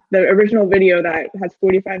yeah, the original video that has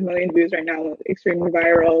 45 million views right now, extremely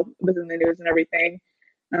viral, was in the news and everything.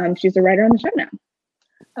 She's a writer on the show now.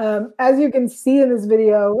 As you can see in this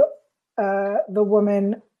video, the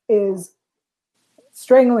woman is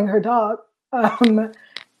strangling her dog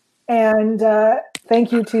And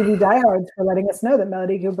thank you to the diehards for letting us know that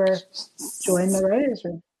Melody Cooper joined the writers'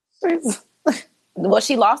 room. Well,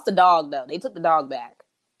 she lost the dog though. They took the dog back.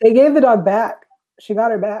 They gave the dog back. She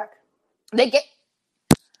got her back. They get.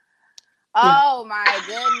 Oh my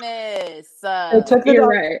goodness! They took the You're dog.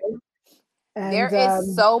 right. And, there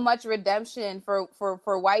is so much redemption for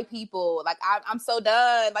white people. Like I'm so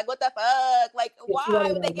done. Like what the fuck? Like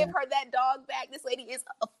why would they give her that dog back? This lady is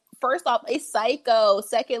first off a psycho.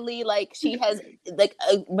 Secondly, like she has like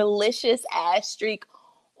a malicious ass streak.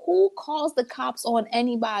 Who calls the cops on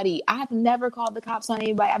anybody? I've never called the cops on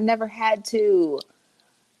anybody. I've never had to.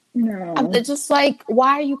 No. It's just like,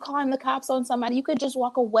 why are you calling the cops on somebody? You could just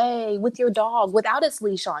walk away with your dog without its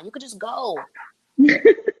leash on. You could just go.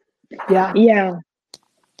 Yeah. Yeah.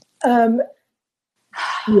 Yeah.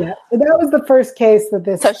 So that was the first case that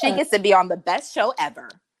this. So she gets to be on the best show ever.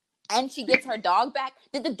 And she gets her dog back.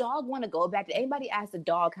 Did the dog want to go back? Did anybody ask the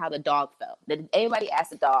dog how the dog felt? Did anybody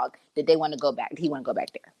ask the dog, did they want to go back? Did he want to go back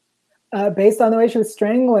there? Based on the way she was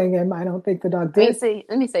strangling him, I don't think the dog did.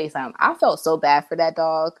 Let me say something. I felt so bad for that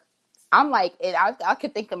dog. I'm like, I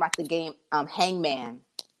could think about the game Hangman.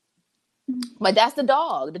 But that's the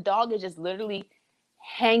dog. The dog is just literally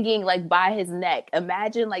hanging like by his neck.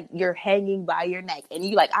 Imagine like you're hanging by your neck and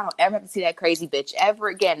you like, I don't ever have to see that crazy bitch ever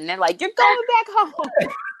again. And they're like, you're going back home.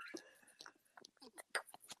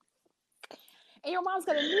 And your mom's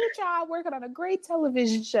got a new job working on a great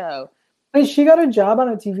television show. Wait, she got a job on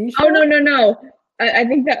a TV show? Oh no. I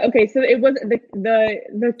think that okay. So it was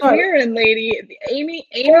the Karen lady. Amy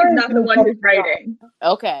is not the one who's writing.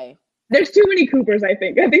 Okay. There's too many Coopers. I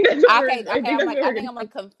think that's. I think I'm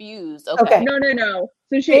like confused. Okay. No.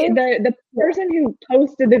 So the person who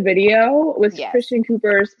posted the video was Christian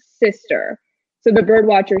Cooper's sister. So the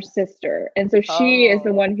birdwatcher's sister, and so she is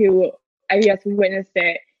the one who I guess witnessed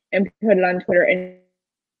it and put it on Twitter, and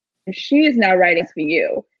she is now writing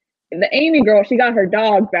SVU. The Amy girl, she got her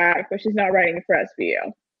dog back, but she's not writing for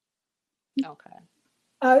SVU.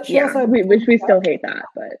 Okay. She also which we still hate that,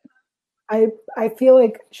 but I feel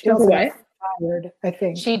like she also got fired. I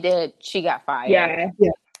think she did. She got fired. Yeah.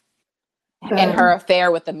 And her affair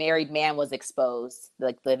with the married man was exposed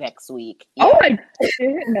like the next week. Yeah. Oh, I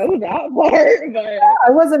didn't know that part. But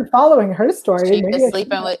I wasn't following her story.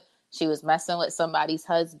 She was messing with somebody's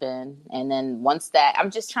husband, and then once that, I'm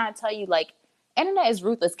just trying to tell you, like. Internet is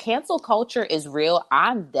ruthless. Cancel culture is real.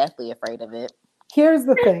 I'm deathly afraid of it. Here's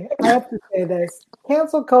the thing. I have to say this.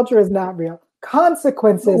 Cancel culture is not real.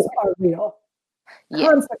 Consequences are real.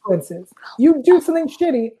 Consequences. You do something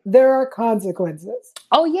shitty, there are consequences.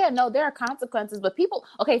 Oh, yeah. No, there are consequences. But people,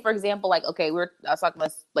 okay, for example, like, okay, I was talking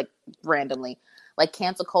about, like, randomly. Like,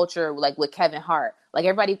 cancel culture, like, with Kevin Hart. Like,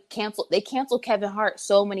 everybody they canceled Kevin Hart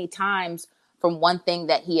so many times from one thing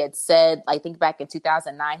that he had said. I think back in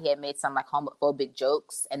 2009, he had made some like homophobic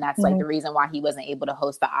jokes. And that's like the reason why he wasn't able to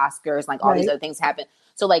host the Oscars. Like all these other things happened.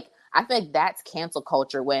 So like, I feel like that's cancel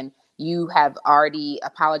culture when you have already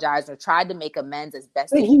apologized or tried to make amends as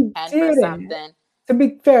best as you can for something. To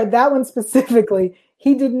be fair, that one specifically,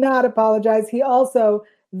 he did not apologize. He also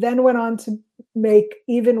then went on to make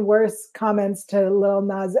even worse comments to Lil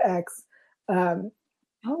Nas X.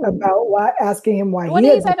 About asking him why what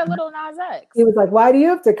he said to Little Nas X. He was like, "Why do you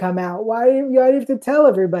have to come out? Why do you have to tell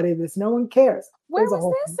everybody this? No one cares." Where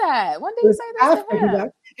was this at? When did he say this after he got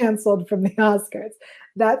canceled from the Oscars?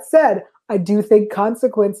 That said, I do think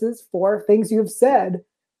consequences for things you've said,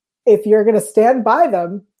 if you're going to stand by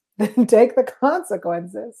them, then take the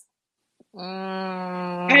consequences.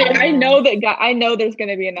 I know there's going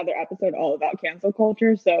to be another episode all about cancel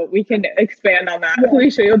culture, so we can expand on that.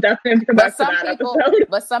 Felicia, you'll definitely come back to that episode.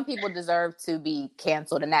 But some people deserve to be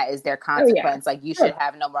canceled, and that is their consequence. Like you should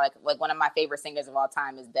have no more. Like one of my favorite singers of all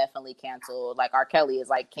time is definitely canceled. Like R. Kelly is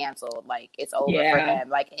like canceled. Like it's over for him.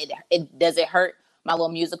 Like it does it hurt my little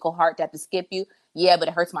musical heart to have to skip you? Yeah, but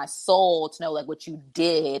it hurts my soul to know like what you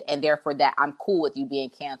did, and therefore that I'm cool with you being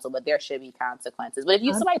canceled. But there should be consequences. But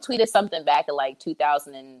if somebody tweeted something back in like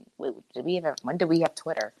 2000 and when did we have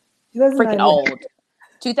Twitter? Freaking old.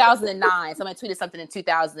 2009. Somebody tweeted something in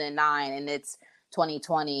 2009, and it's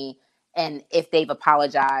 2020. And if they've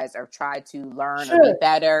apologized or tried to learn or be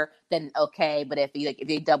better, then okay. But if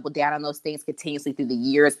they double down on those things continuously through the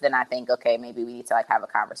years, then I think okay, maybe we need to like have a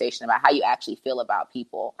conversation about how you actually feel about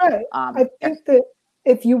people. Right. I think that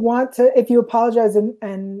if you apologize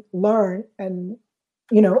and learn and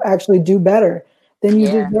actually do better, then you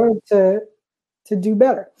deserve to do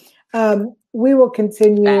better. We will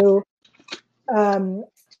continue. I'm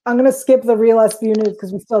going to skip the real SVU news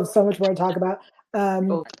because we still have so much more to talk about.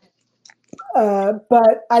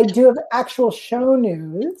 But I do have actual show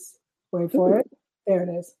news. Wait for it. There it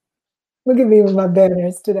is. Look at me with my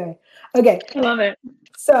banners today. Okay. I love it.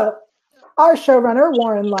 So our showrunner,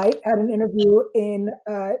 Warren Light, had an interview in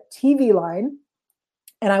TV Line,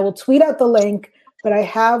 and I will tweet out the link, but I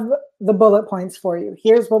have the bullet points for you.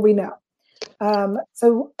 Here's what we know.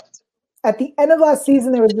 So at the end of last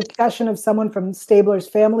season, there was discussion of someone from Stabler's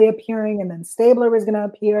family appearing, and then Stabler was going to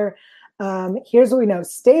appear. Here's what we know.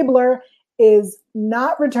 Stabler is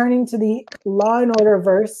not returning to the Law and Order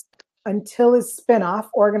verse until his spinoff,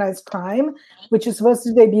 Organized Crime, which is supposed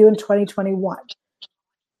to debut in 2021.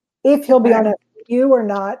 If he'll be on SVU or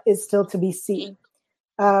not is still to be seen.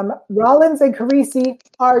 Rollins and Carisi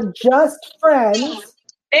are just friends.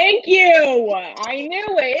 Thank you. I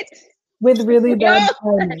knew it. With really bad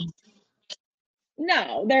timing.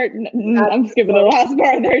 No, I'm skipping the last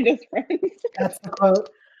part. They're just friends. That's the quote.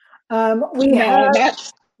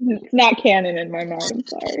 That's not canon in my mind. I'm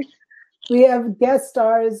sorry. We have guest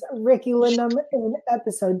stars Ricky Lindham in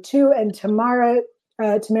episode 2 and Tamara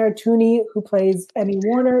Tooney, who plays Emmy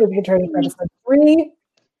Warner, is returning for episode 3.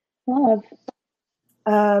 Love.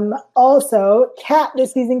 Also, Kat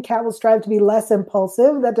this season, Kat will strive to be less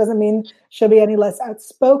impulsive. That doesn't mean she'll be any less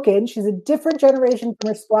outspoken. She's a different generation from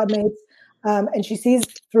her squad mates, and she sees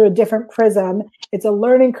through a different prism. It's a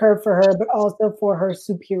learning curve for her, but also for her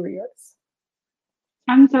superiors.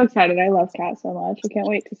 I'm so excited. I love Kat so much. I can't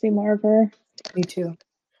wait to see more of her. Me too.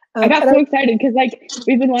 I got so excited because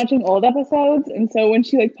we've been watching old episodes, and so when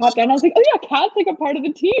she popped on, I was like, oh yeah, Kat's a part of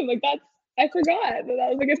the team. I forgot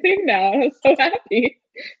that was a thing now. I was so happy.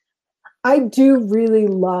 I do really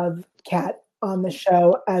love Kat on the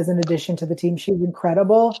show as an addition to the team. She's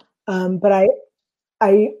incredible. But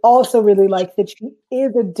I also really like that she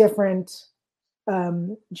is a different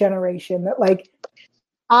generation. That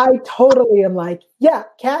I totally am yeah,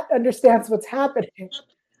 Kat understands what's happening.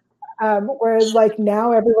 Whereas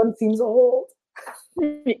now everyone seems old.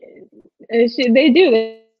 They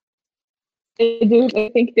do. They do. They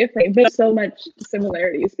think different. There's so much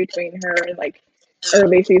similarities between her and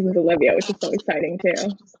early seasons Olivia, which is so exciting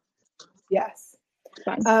too. Yes.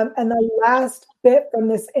 And the last bit from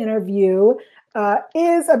this interview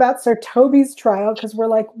is about Sir Toby's trial, because we're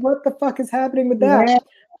what the fuck is happening with that?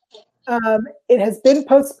 Yeah. It has been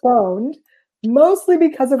postponed, mostly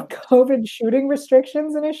because of COVID shooting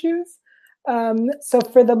restrictions and issues. So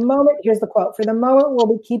for the moment, here's the quote, "For the moment,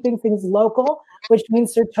 we'll be keeping things local, which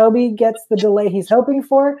means Sir Toby gets the delay he's hoping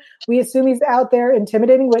for. We assume he's out there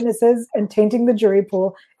intimidating witnesses and tainting the jury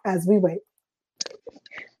pool as we wait."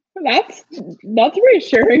 That's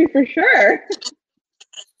reassuring for sure.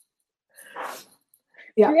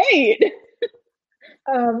 Yeah. Great.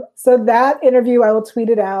 So that interview, I will tweet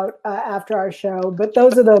it out after our show. But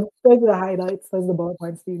those are the highlights. Those are the bullet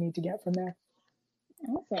points that you need to get from there.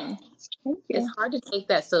 Awesome. Thank you. It's hard to take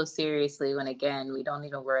that so seriously when, again, we don't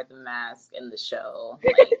even wear the mask in the show.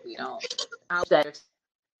 We don't. I'll say at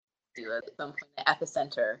some point the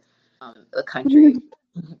epicenter of the country,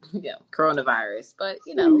 coronavirus. But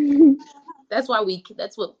that's why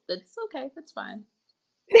that's okay. That's fine.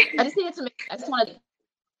 I just needed to I just want to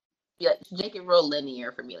make it real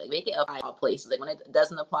linear for me. Make it apply all places. When it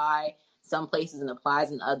doesn't apply some places and applies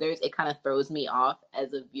in others, it kind of throws me off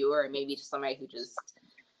as a viewer, and maybe just somebody who just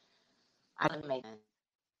I don't make it.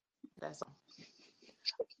 That's all.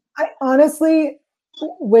 I honestly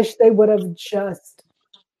wish they would have just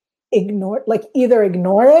ignored, either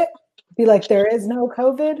ignore it, be there is no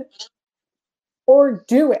COVID, or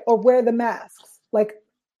do it, or wear the masks.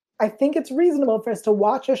 I think it's reasonable for us to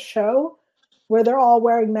watch a show where they're all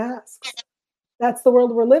wearing masks. That's the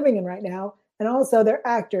world we're living in right now. And also, they're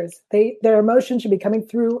actors. Their emotions should be coming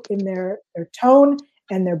through in their tone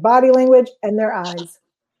and their body language and their eyes.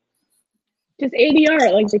 Just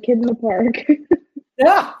ADR, like the kid in the park.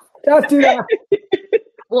 Yeah, don't do that.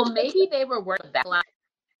 Well, maybe they were working backlash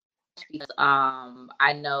because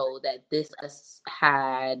I know that this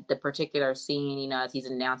had the particular scene, as he's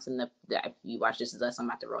announcing if you watch This Is Us, I'm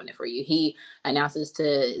about to ruin it for you. He announces to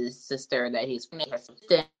his sister that he's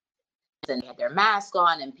and they had their mask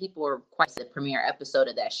on, and people were quite the premiere episode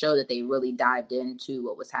of that show that they really dived into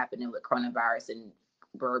what was happening with coronavirus, and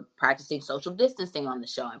were practicing social distancing on the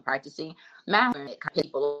show and practicing mask. And it kind of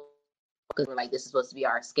people because we're this is supposed to be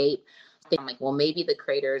our escape. I'm well, maybe the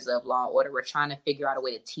creators of Law and Order were trying to figure out a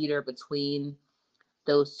way to teeter between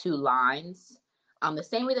those two lines. The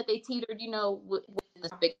same way that they teetered, with the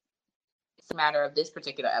big matter of this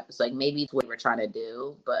particular episode. Maybe it's what we're trying to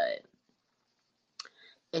do, but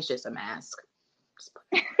it's just a mask.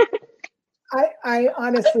 I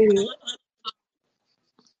honestly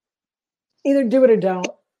either do it or don't.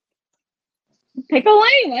 Pick a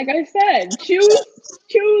lane, like I said. Choose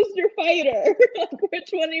your fighter. Which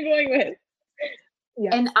one are you going with?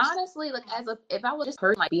 Yeah. And honestly, like if I was just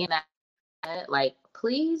person like being that, like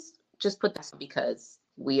please just put this because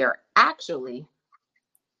we are actually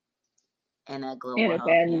in a global In a health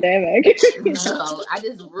pandemic. So I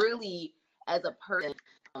just really, as a person,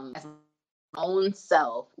 as my own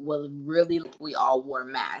self, will really we all wore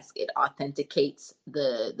masks. It authenticates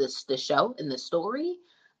the show and the story.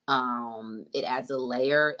 It adds a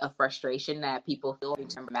layer of frustration that people feel every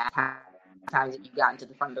time times that you got into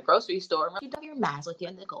the front of the grocery store and you done your mask with you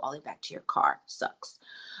and then go all the way back to your car. Sucks.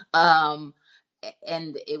 And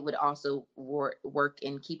it would also work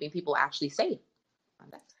in keeping people actually safe.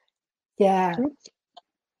 Yeah.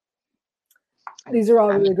 These are all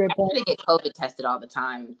really great points. I get COVID tested all the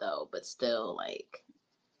time though, but still a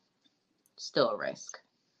risk.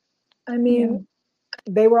 I mean,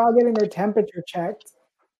 they were all getting their temperature checked,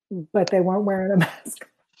 but they weren't wearing a mask.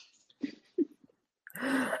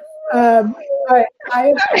 But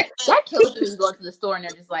that kills me when you go to the store and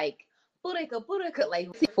they're just like, Bureka, like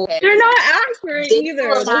they're not accurate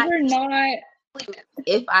either. Those are not.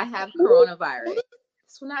 If I have coronavirus,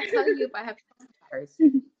 this will not tell you if I have coronavirus.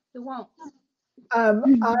 It won't. I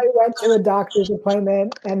went to a doctor's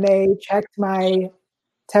appointment and they checked my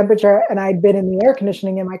temperature, and I'd been in the air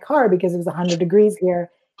conditioning in my car because it was 100 degrees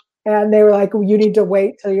here. And they were like, well, you need to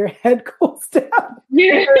wait till your head cools down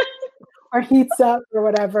or heats up or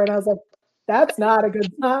whatever. And I was like, that's not a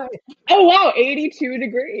good sign. Oh, wow, 82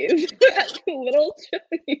 degrees. That's a little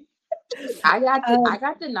chilly. I got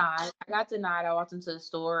denied. I walked into the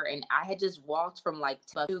store and I had just walked from like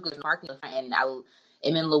parking and I am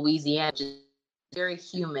in Louisiana, just very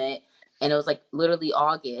humid, and it was like literally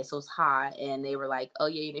August. So it was hot, and they were like, "Oh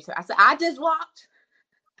yeah, you need to." I said, "I just walked.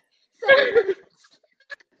 Right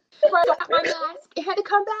off my mask. It had to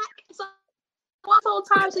come back. So one whole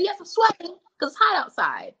time. So yes, I'm sweating because it's hot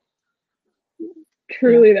outside."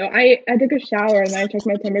 Truly though, I took a shower and then I checked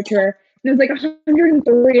my temperature. It was like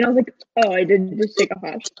 103, and I was like, "Oh, I did just take a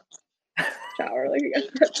hot shower." Like, I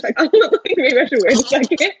guess maybe I should wait a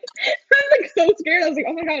second. I was like so scared. I was like,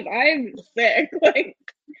 "Oh my gosh, I'm sick." Like,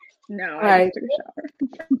 no, I just took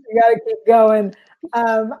a shower. You gotta keep going.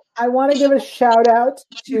 I want to give a shout out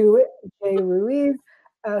to Jay Ruiz,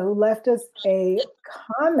 who left us a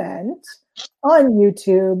comment on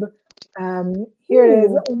YouTube. Here it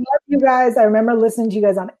is. Love you guys. I remember listening to you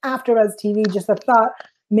guys on AfterBuzz TV. Just a thought.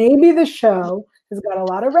 Maybe the show has got a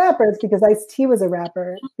lot of rappers because Ice-T was a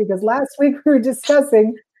rapper. Because last week we were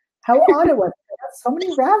discussing how odd it was. There are so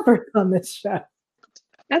many rappers on this show.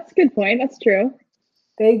 That's a good point. That's true.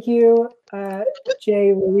 Thank you,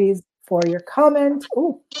 Jay Ruiz, for your comment.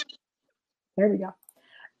 Oh, there we go.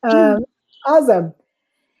 Awesome.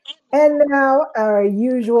 And now our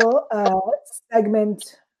usual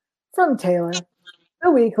segment from Taylor, the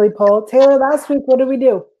weekly poll. Taylor, last week, what did we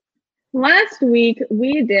do? Last week,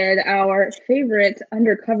 we did our favorite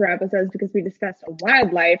undercover episodes because we discussed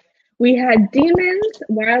wildlife. We had demons,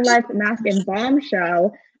 wildlife, mask, and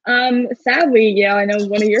bombshell. Sadly, yeah, I know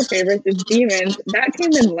one of your favorites is demons. That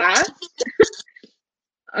came in last.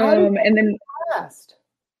 And then last?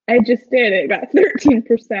 I just did. It got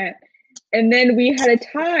 13%. And then we had a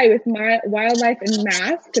tie with my wildlife and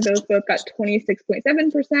mask. Those both got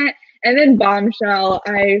 26.7%. And then bombshell,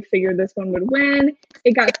 I figured this one would win.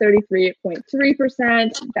 It got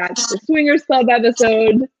 33.3%. That's the Swingers Club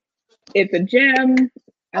episode. It's a gem.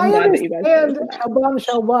 I understand how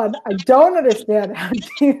bombshell won. I don't understand how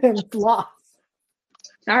demons lost.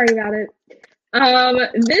 Sorry about it.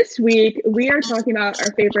 This week we are talking about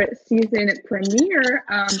our favorite season premiere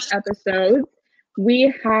episodes.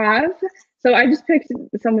 We have, so I just picked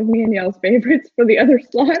some of me and Yale's favorites for the other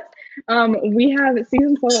slots. We have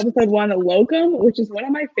season 12, episode 1, Locum, which is one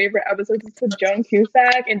of my favorite episodes. It's with Joan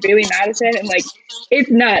Cusack and Bailey Madison, and like,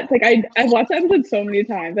 it's nuts. Like, I've watched that episode so many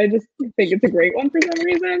times. I just think it's a great one for some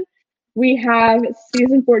reason. We have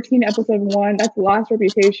season 14, episode 1, that's Lost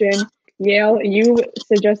Reputation. Yale, you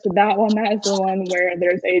suggested that one. That is the one where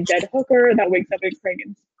there's a dead hooker that wakes up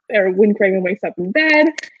when Cragen wakes up in bed.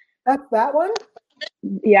 That's that one?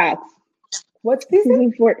 Yeah. What's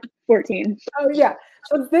season? 14. Oh, yeah.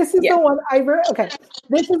 So this is the one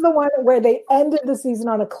this is the one where they ended the season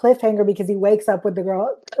on a cliffhanger because he wakes up with the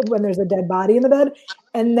girl when there's a dead body in the bed.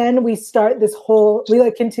 And then we start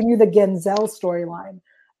we continue the Genzel storyline.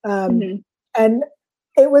 And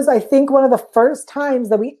it was, I think, one of the first times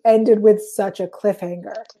that we ended with such a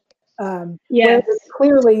cliffhanger. Yes.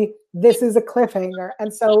 Clearly, this is a cliffhanger.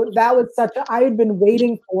 And so that was I had been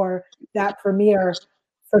waiting for that premiere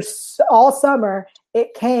for all summer.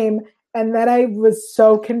 It came, and then I was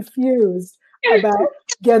so confused. about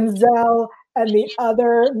Genzel and the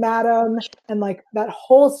other madam and like that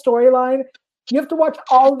whole storyline. You have to watch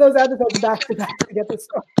all of those episodes back to back to get the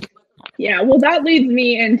story. Yeah, well, that leads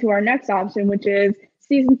me into our next option, which is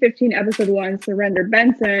season 15, episode 1, Surrender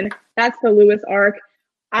Benson. That's the Lewis arc.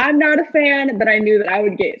 I'm not a fan, but I knew that I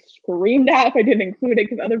would get screamed at if I didn't include it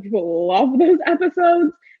because other people love those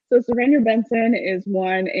episodes. So Surrender Benson is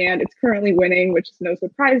one, and it's currently winning, which is no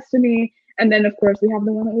surprise to me. And then, of course, we have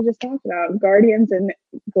the one that we just talked about, Guardians and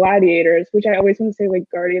Gladiators, which I always want to say like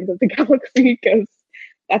Guardians of the Galaxy because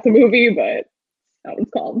that's a movie, but that one's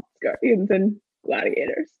called Guardians and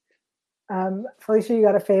Gladiators. Felicia, you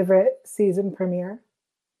got a favorite season premiere?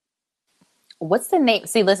 What's the name?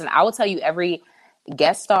 See, listen, I will tell you every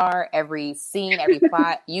guest star, every scene, every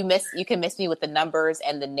plot. You can miss me with the numbers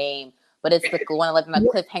and the name, but it's the one left in a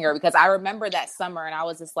cliffhanger because I remember that summer and I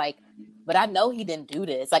was just like, but I know he didn't do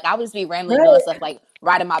this. Like I would just be randomly doing stuff like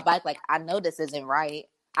riding my bike. Like I know this isn't right.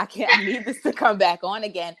 I need this to come back on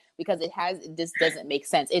again because it just doesn't make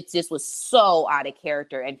sense. It just was so out of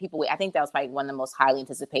character and I think that was probably one of the most highly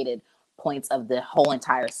anticipated points of the whole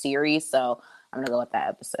entire series. So I'm going to go with that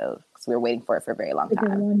episode because we were waiting for it for a very long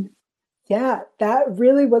time. Yeah, that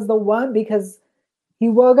really was the one because he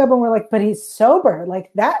woke up and we're like, but he's sober.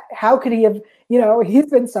 Like that, how could he have, he's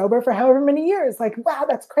been sober for however many years. Like, wow,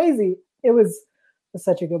 that's crazy. It was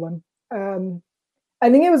such a good one. I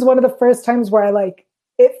think it was one of the first times where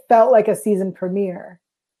it felt like a season premiere.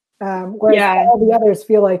 Whereas all the others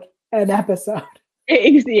feel like an episode.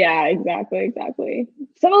 Yeah, exactly.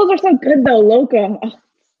 Some of those are so good though. Locum.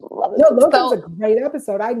 Locum's a great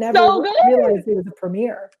episode. I never realized it was a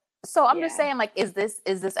premiere. So I'm just saying, like, is this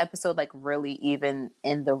episode like really even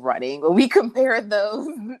in the running when we compare those?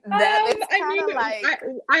 I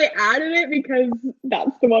added it because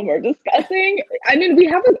that's the one we're discussing. I mean, we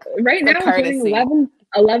have right now it's getting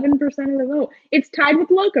 11% of the vote. It's tied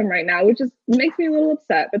with Locum right now, which makes me a little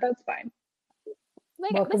upset, but that's fine.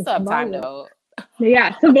 Like, this up time though.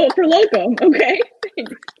 Yeah, so vote for Locum, okay?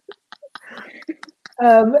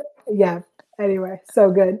 Yeah. Anyway,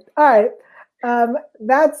 so good. All right.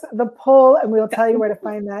 That's the poll, and we'll tell you where to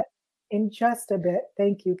find that in just a bit.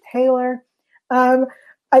 Thank you, Taylor. I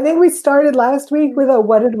think we started last week with a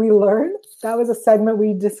 "What did we learn?" That was a segment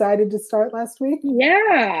we decided to start last week.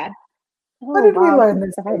 Yeah. What did we learn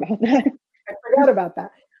this week? I forgot about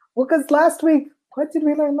that. Well, because last week, what did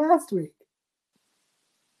we learn last week?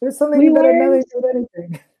 There's something you better know than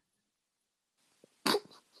anything.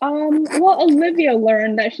 Well, Olivia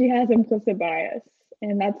learned that she has implicit bias,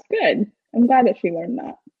 and that's good. I'm glad that she learned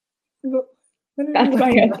that. That's my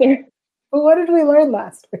answer. Well, what did we learn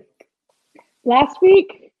last week? Last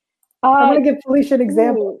week? I'm going to give Felicia an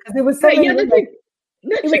example because it was something. Yeah, that's a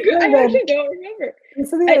good. I actually don't remember. It was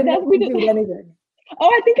something that had nothing to do with anything. Oh,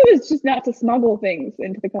 I think it was just not to smuggle things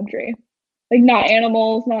into the country. Like not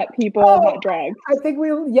animals, not people, not drugs. I think we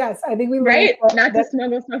right? Not to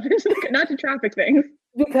smuggle stuff, not to traffic things.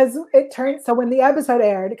 Because it turned so when the episode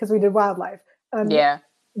aired, because we did wildlife,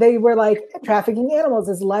 they were like trafficking animals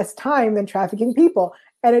is less time than trafficking people,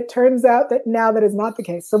 and it turns out that now that is not the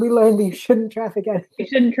case. So we learned that you shouldn't traffic anything. You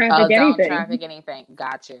shouldn't traffic anything. Don't traffic anything.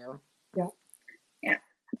 Got you. Yeah.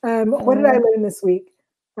 What did I learn this week?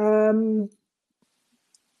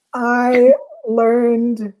 I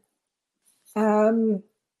learned. I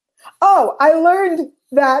learned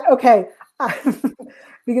that,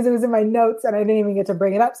 because it was in my notes and I didn't even get to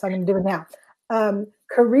bring it up, so I'm going to do it now.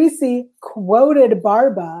 Carisi quoted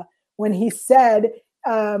Barba when he said,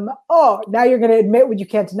 now you're going to admit what you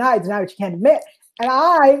can't deny what you can't admit. And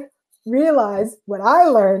I realized what I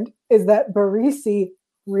learned is that Barisi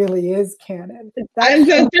really is canon. I was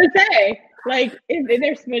just going to say, if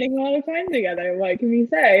they're spending a lot of time together, what can we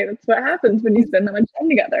say? That's what happens when you spend that much time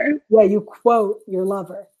together. Yeah, you quote your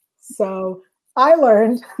lover. So I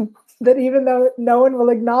learned that even though no one will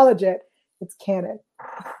acknowledge it, it's canon.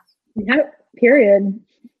 Yep, period.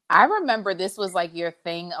 I remember this was like your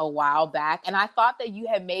thing a while back, and I thought that you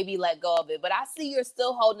had maybe let go of it, but I see you're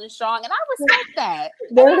still holding strong, and I respect that.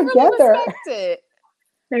 They're together. Really respect it.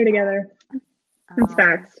 They're together. It's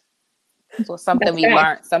facts. So something we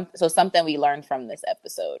learned. Something we learned from this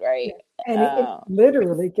episode, right? And it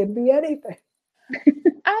literally can be anything.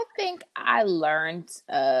 I think I learned.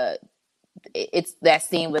 It's that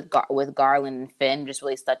scene with Garland and Finn just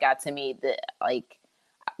really stuck out to me. That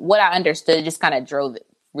what I understood just kind of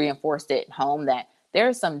reinforced it home that there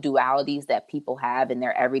are some dualities that people have in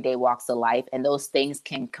their everyday walks of life, and those things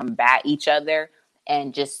can combat each other.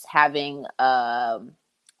 And just having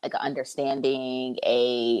an understanding,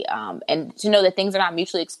 and to know that things are not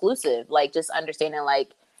mutually exclusive. Like just understanding,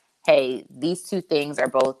 hey, these two things are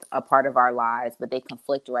both a part of our lives, but they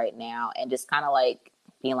conflict right now, and just kind of like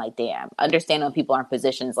being like, damn, understanding when people are in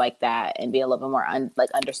positions like that and be a little bit more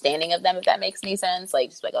understanding of them, if that makes any sense.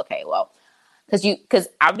 Like, just like, okay, well, because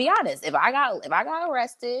I'll be honest, if I got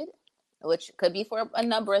arrested, which could be for a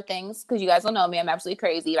number of things, because you guys don't know me, I'm absolutely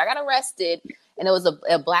crazy. If I got arrested and it was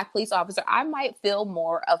a black police officer, I might feel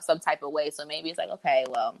more of some type of way. So maybe it's like, okay,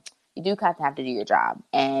 well, you do kind of have to do your job,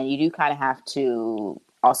 and you do kind of have to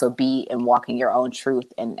also be and walk in your own truth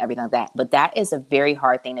and everything like that. But that is a very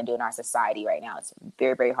hard thing to do in our society right now. It's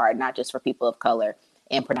very, very hard, not just for people of color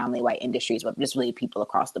in predominantly white industries, but just really people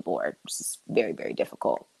across the board. It's very, very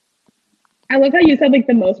difficult. I love how you said like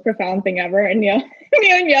the most profound thing ever, and me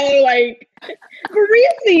and Yellow like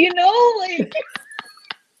crazy, you know, like.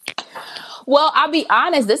 Well, I'll be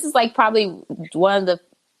honest. This is like probably one of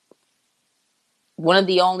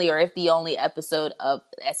the only, or if the only, episode of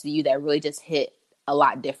SVU that really just hit a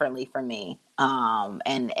lot differently for me.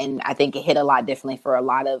 And I think it hit a lot differently for a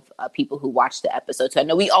lot of people who watched the episode. So I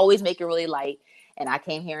know we always make it really light, and I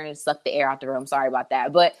came here and sucked the air out the room. Sorry about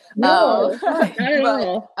that, but No, not at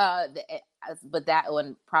all. But that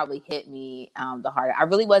one probably hit me the hardest. I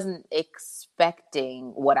really wasn't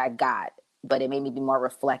expecting what I got, but it made me be more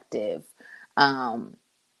reflective. And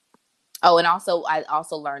also I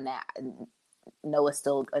also learned that Noah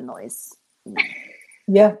still annoys me.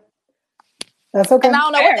 Yeah. That's okay. And I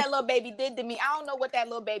don't know what that little baby did to me. I don't know what that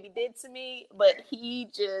little baby did to me, but he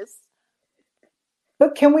just.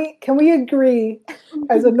 But can we agree,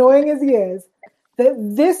 as annoying as he is, that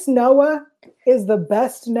this Noah is the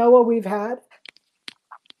best Noah we've had?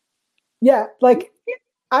 Yeah, like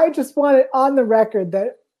I just want it on the record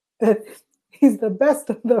that he's the best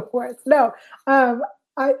of the worst. No,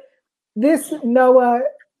 this Noah,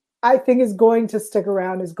 I think, is going to stick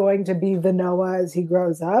around, is going to be the Noah as he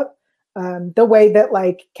grows up. The way that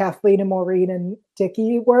like Kathleen and Maureen and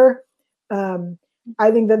Dickie were.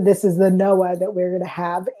 I think that this is the Noah that we're going to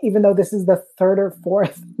have, even though this is the third or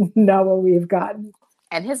fourth Noah we've gotten.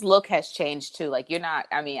 And his look has changed too. Like, you're not,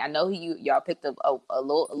 I mean, I know y'all picked a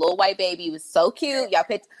little white baby. He was so cute. Y'all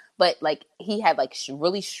picked, but like he had like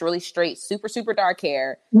really straight, super, super dark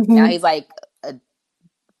hair. Mm-hmm. Now he's like,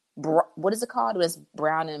 what is it called? It was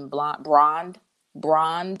brown and blonde,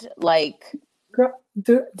 like.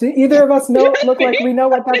 Do either of us look like we know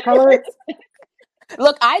what that color is?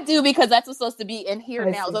 Look, I do, because that's what's supposed to be in here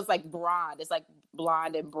now. So it's like blonde. It's like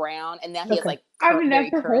blonde and brown, and now he has like very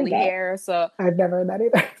curly hair. So I've never heard that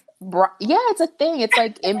either. Yeah, it's a thing. It's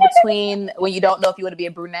like in between when you don't know if you want to be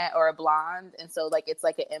a brunette or a blonde, and so like it's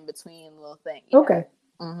like an in between little thing. Okay.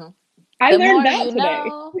 Mm-hmm. I learned that today.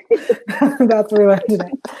 That's what we learned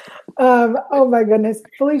today. Oh my goodness.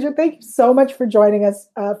 Felicia, thank you so much for joining us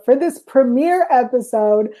for this premiere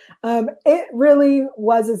episode. It really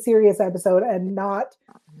was a serious episode, and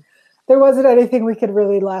there wasn't anything we could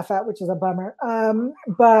really laugh at, which is a bummer.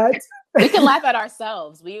 But we can laugh at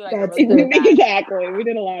ourselves. We exactly. We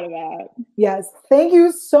did a lot of that. Yes. Thank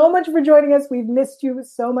you so much for joining us. We've missed you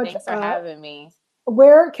so much. Thanks for having me.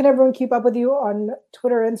 Where can everyone keep up with you on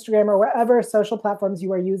Twitter, Instagram, or whatever social platforms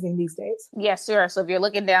you are using these days? Yeah, sure. So if you're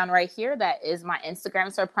looking down right here, that is my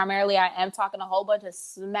Instagram. So primarily I am talking a whole bunch of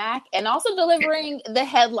smack and also delivering the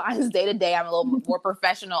headlines day to day. I'm a little more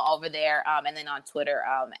professional over there. And then on Twitter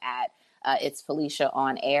at it's Felicia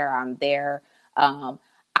on air. I'm there.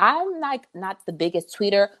 I'm like not the biggest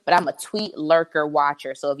tweeter, but I'm a tweet lurker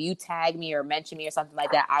watcher. So if you tag me or mention me or something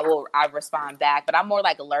like that, I respond back. But I'm more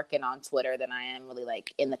like lurking on Twitter than I am really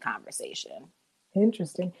like in the conversation.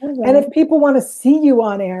 Interesting. Okay. And if people want to see you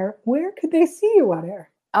on air, where could they see you on air?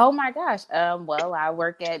 Oh my gosh. Well, I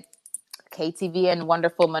work at KTV in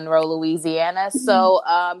wonderful Monroe, Louisiana. So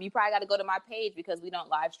you probably got to go to my page because we don't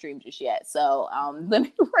live stream just yet. So let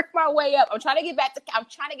me work my way up. I'm trying to get back to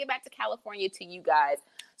California to you guys,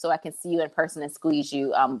 so I can see you in person and squeeze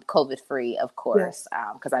you COVID free, of course,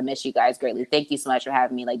 because I miss you guys greatly. Thank you so much for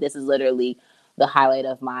having me. Like, this is literally the highlight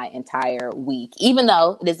of my entire week. Even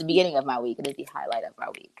though it is the beginning of my week, it is the highlight of my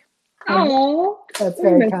week. Oh, that's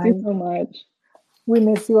very kind. Thank you so much. We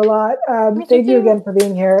miss you a lot. Thank you again for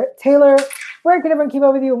being here. Taylor, where can everyone keep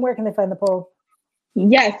up with you, and where can they find the poll?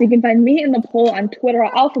 Yes, you can find me in the poll on Twitter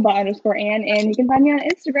at alphabet_Ann, and you can find me on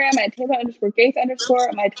Instagram at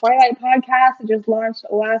Taylor_Gates_. My Twilight podcast just launched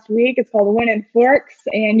last week. It's called Win and Forks,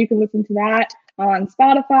 and you can listen to that on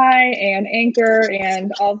Spotify and Anchor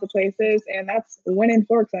and all the places. And that's Win and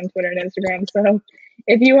Forks on Twitter and Instagram. So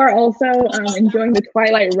if you are also enjoying the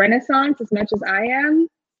Twilight Renaissance as much as I am,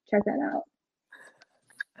 check that out.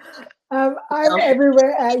 I'm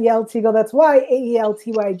everywhere at Yael Tygiel. That's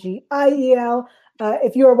YAELTYGIEL.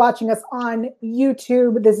 If you are watching us on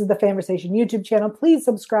YouTube, this is the Fanversation YouTube channel. Please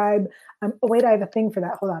subscribe. Oh, wait, I have a thing for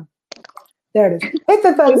that. Hold on. There it is. Hit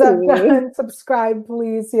the thumbs up and subscribe,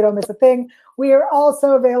 please, so you don't miss a thing. We are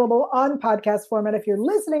also available on podcast format. If you're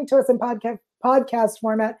listening to us in podcast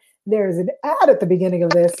format, there's an ad at the beginning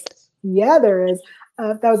of this. Yeah, there is.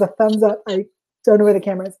 That was a thumbs up. I don't know where the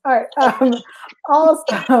camera is. All right.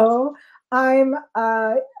 Also, I'm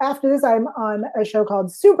after this, I'm on a show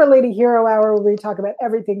called Super Lady Hero Hour, where we talk about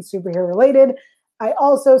everything superhero related. I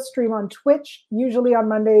also stream on Twitch, usually on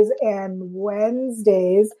Mondays and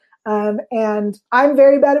Wednesdays. And I'm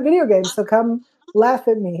very bad at video games, so come laugh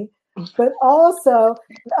at me. But also,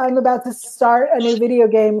 I'm about to start a new video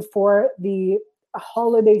game for the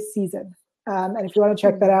holiday season. And if you want to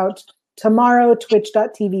check that out, tomorrow,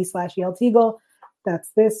 twitch.tv/ELTeagle.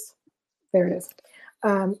 That's this. There it is.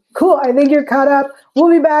 Cool. I think you're caught up. We'll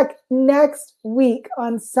be back next week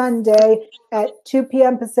on Sunday at 2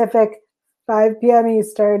 p.m. Pacific, 5 p.m.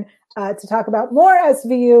 Eastern, to talk about more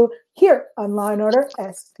SVU here on Law & Order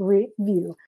SVU.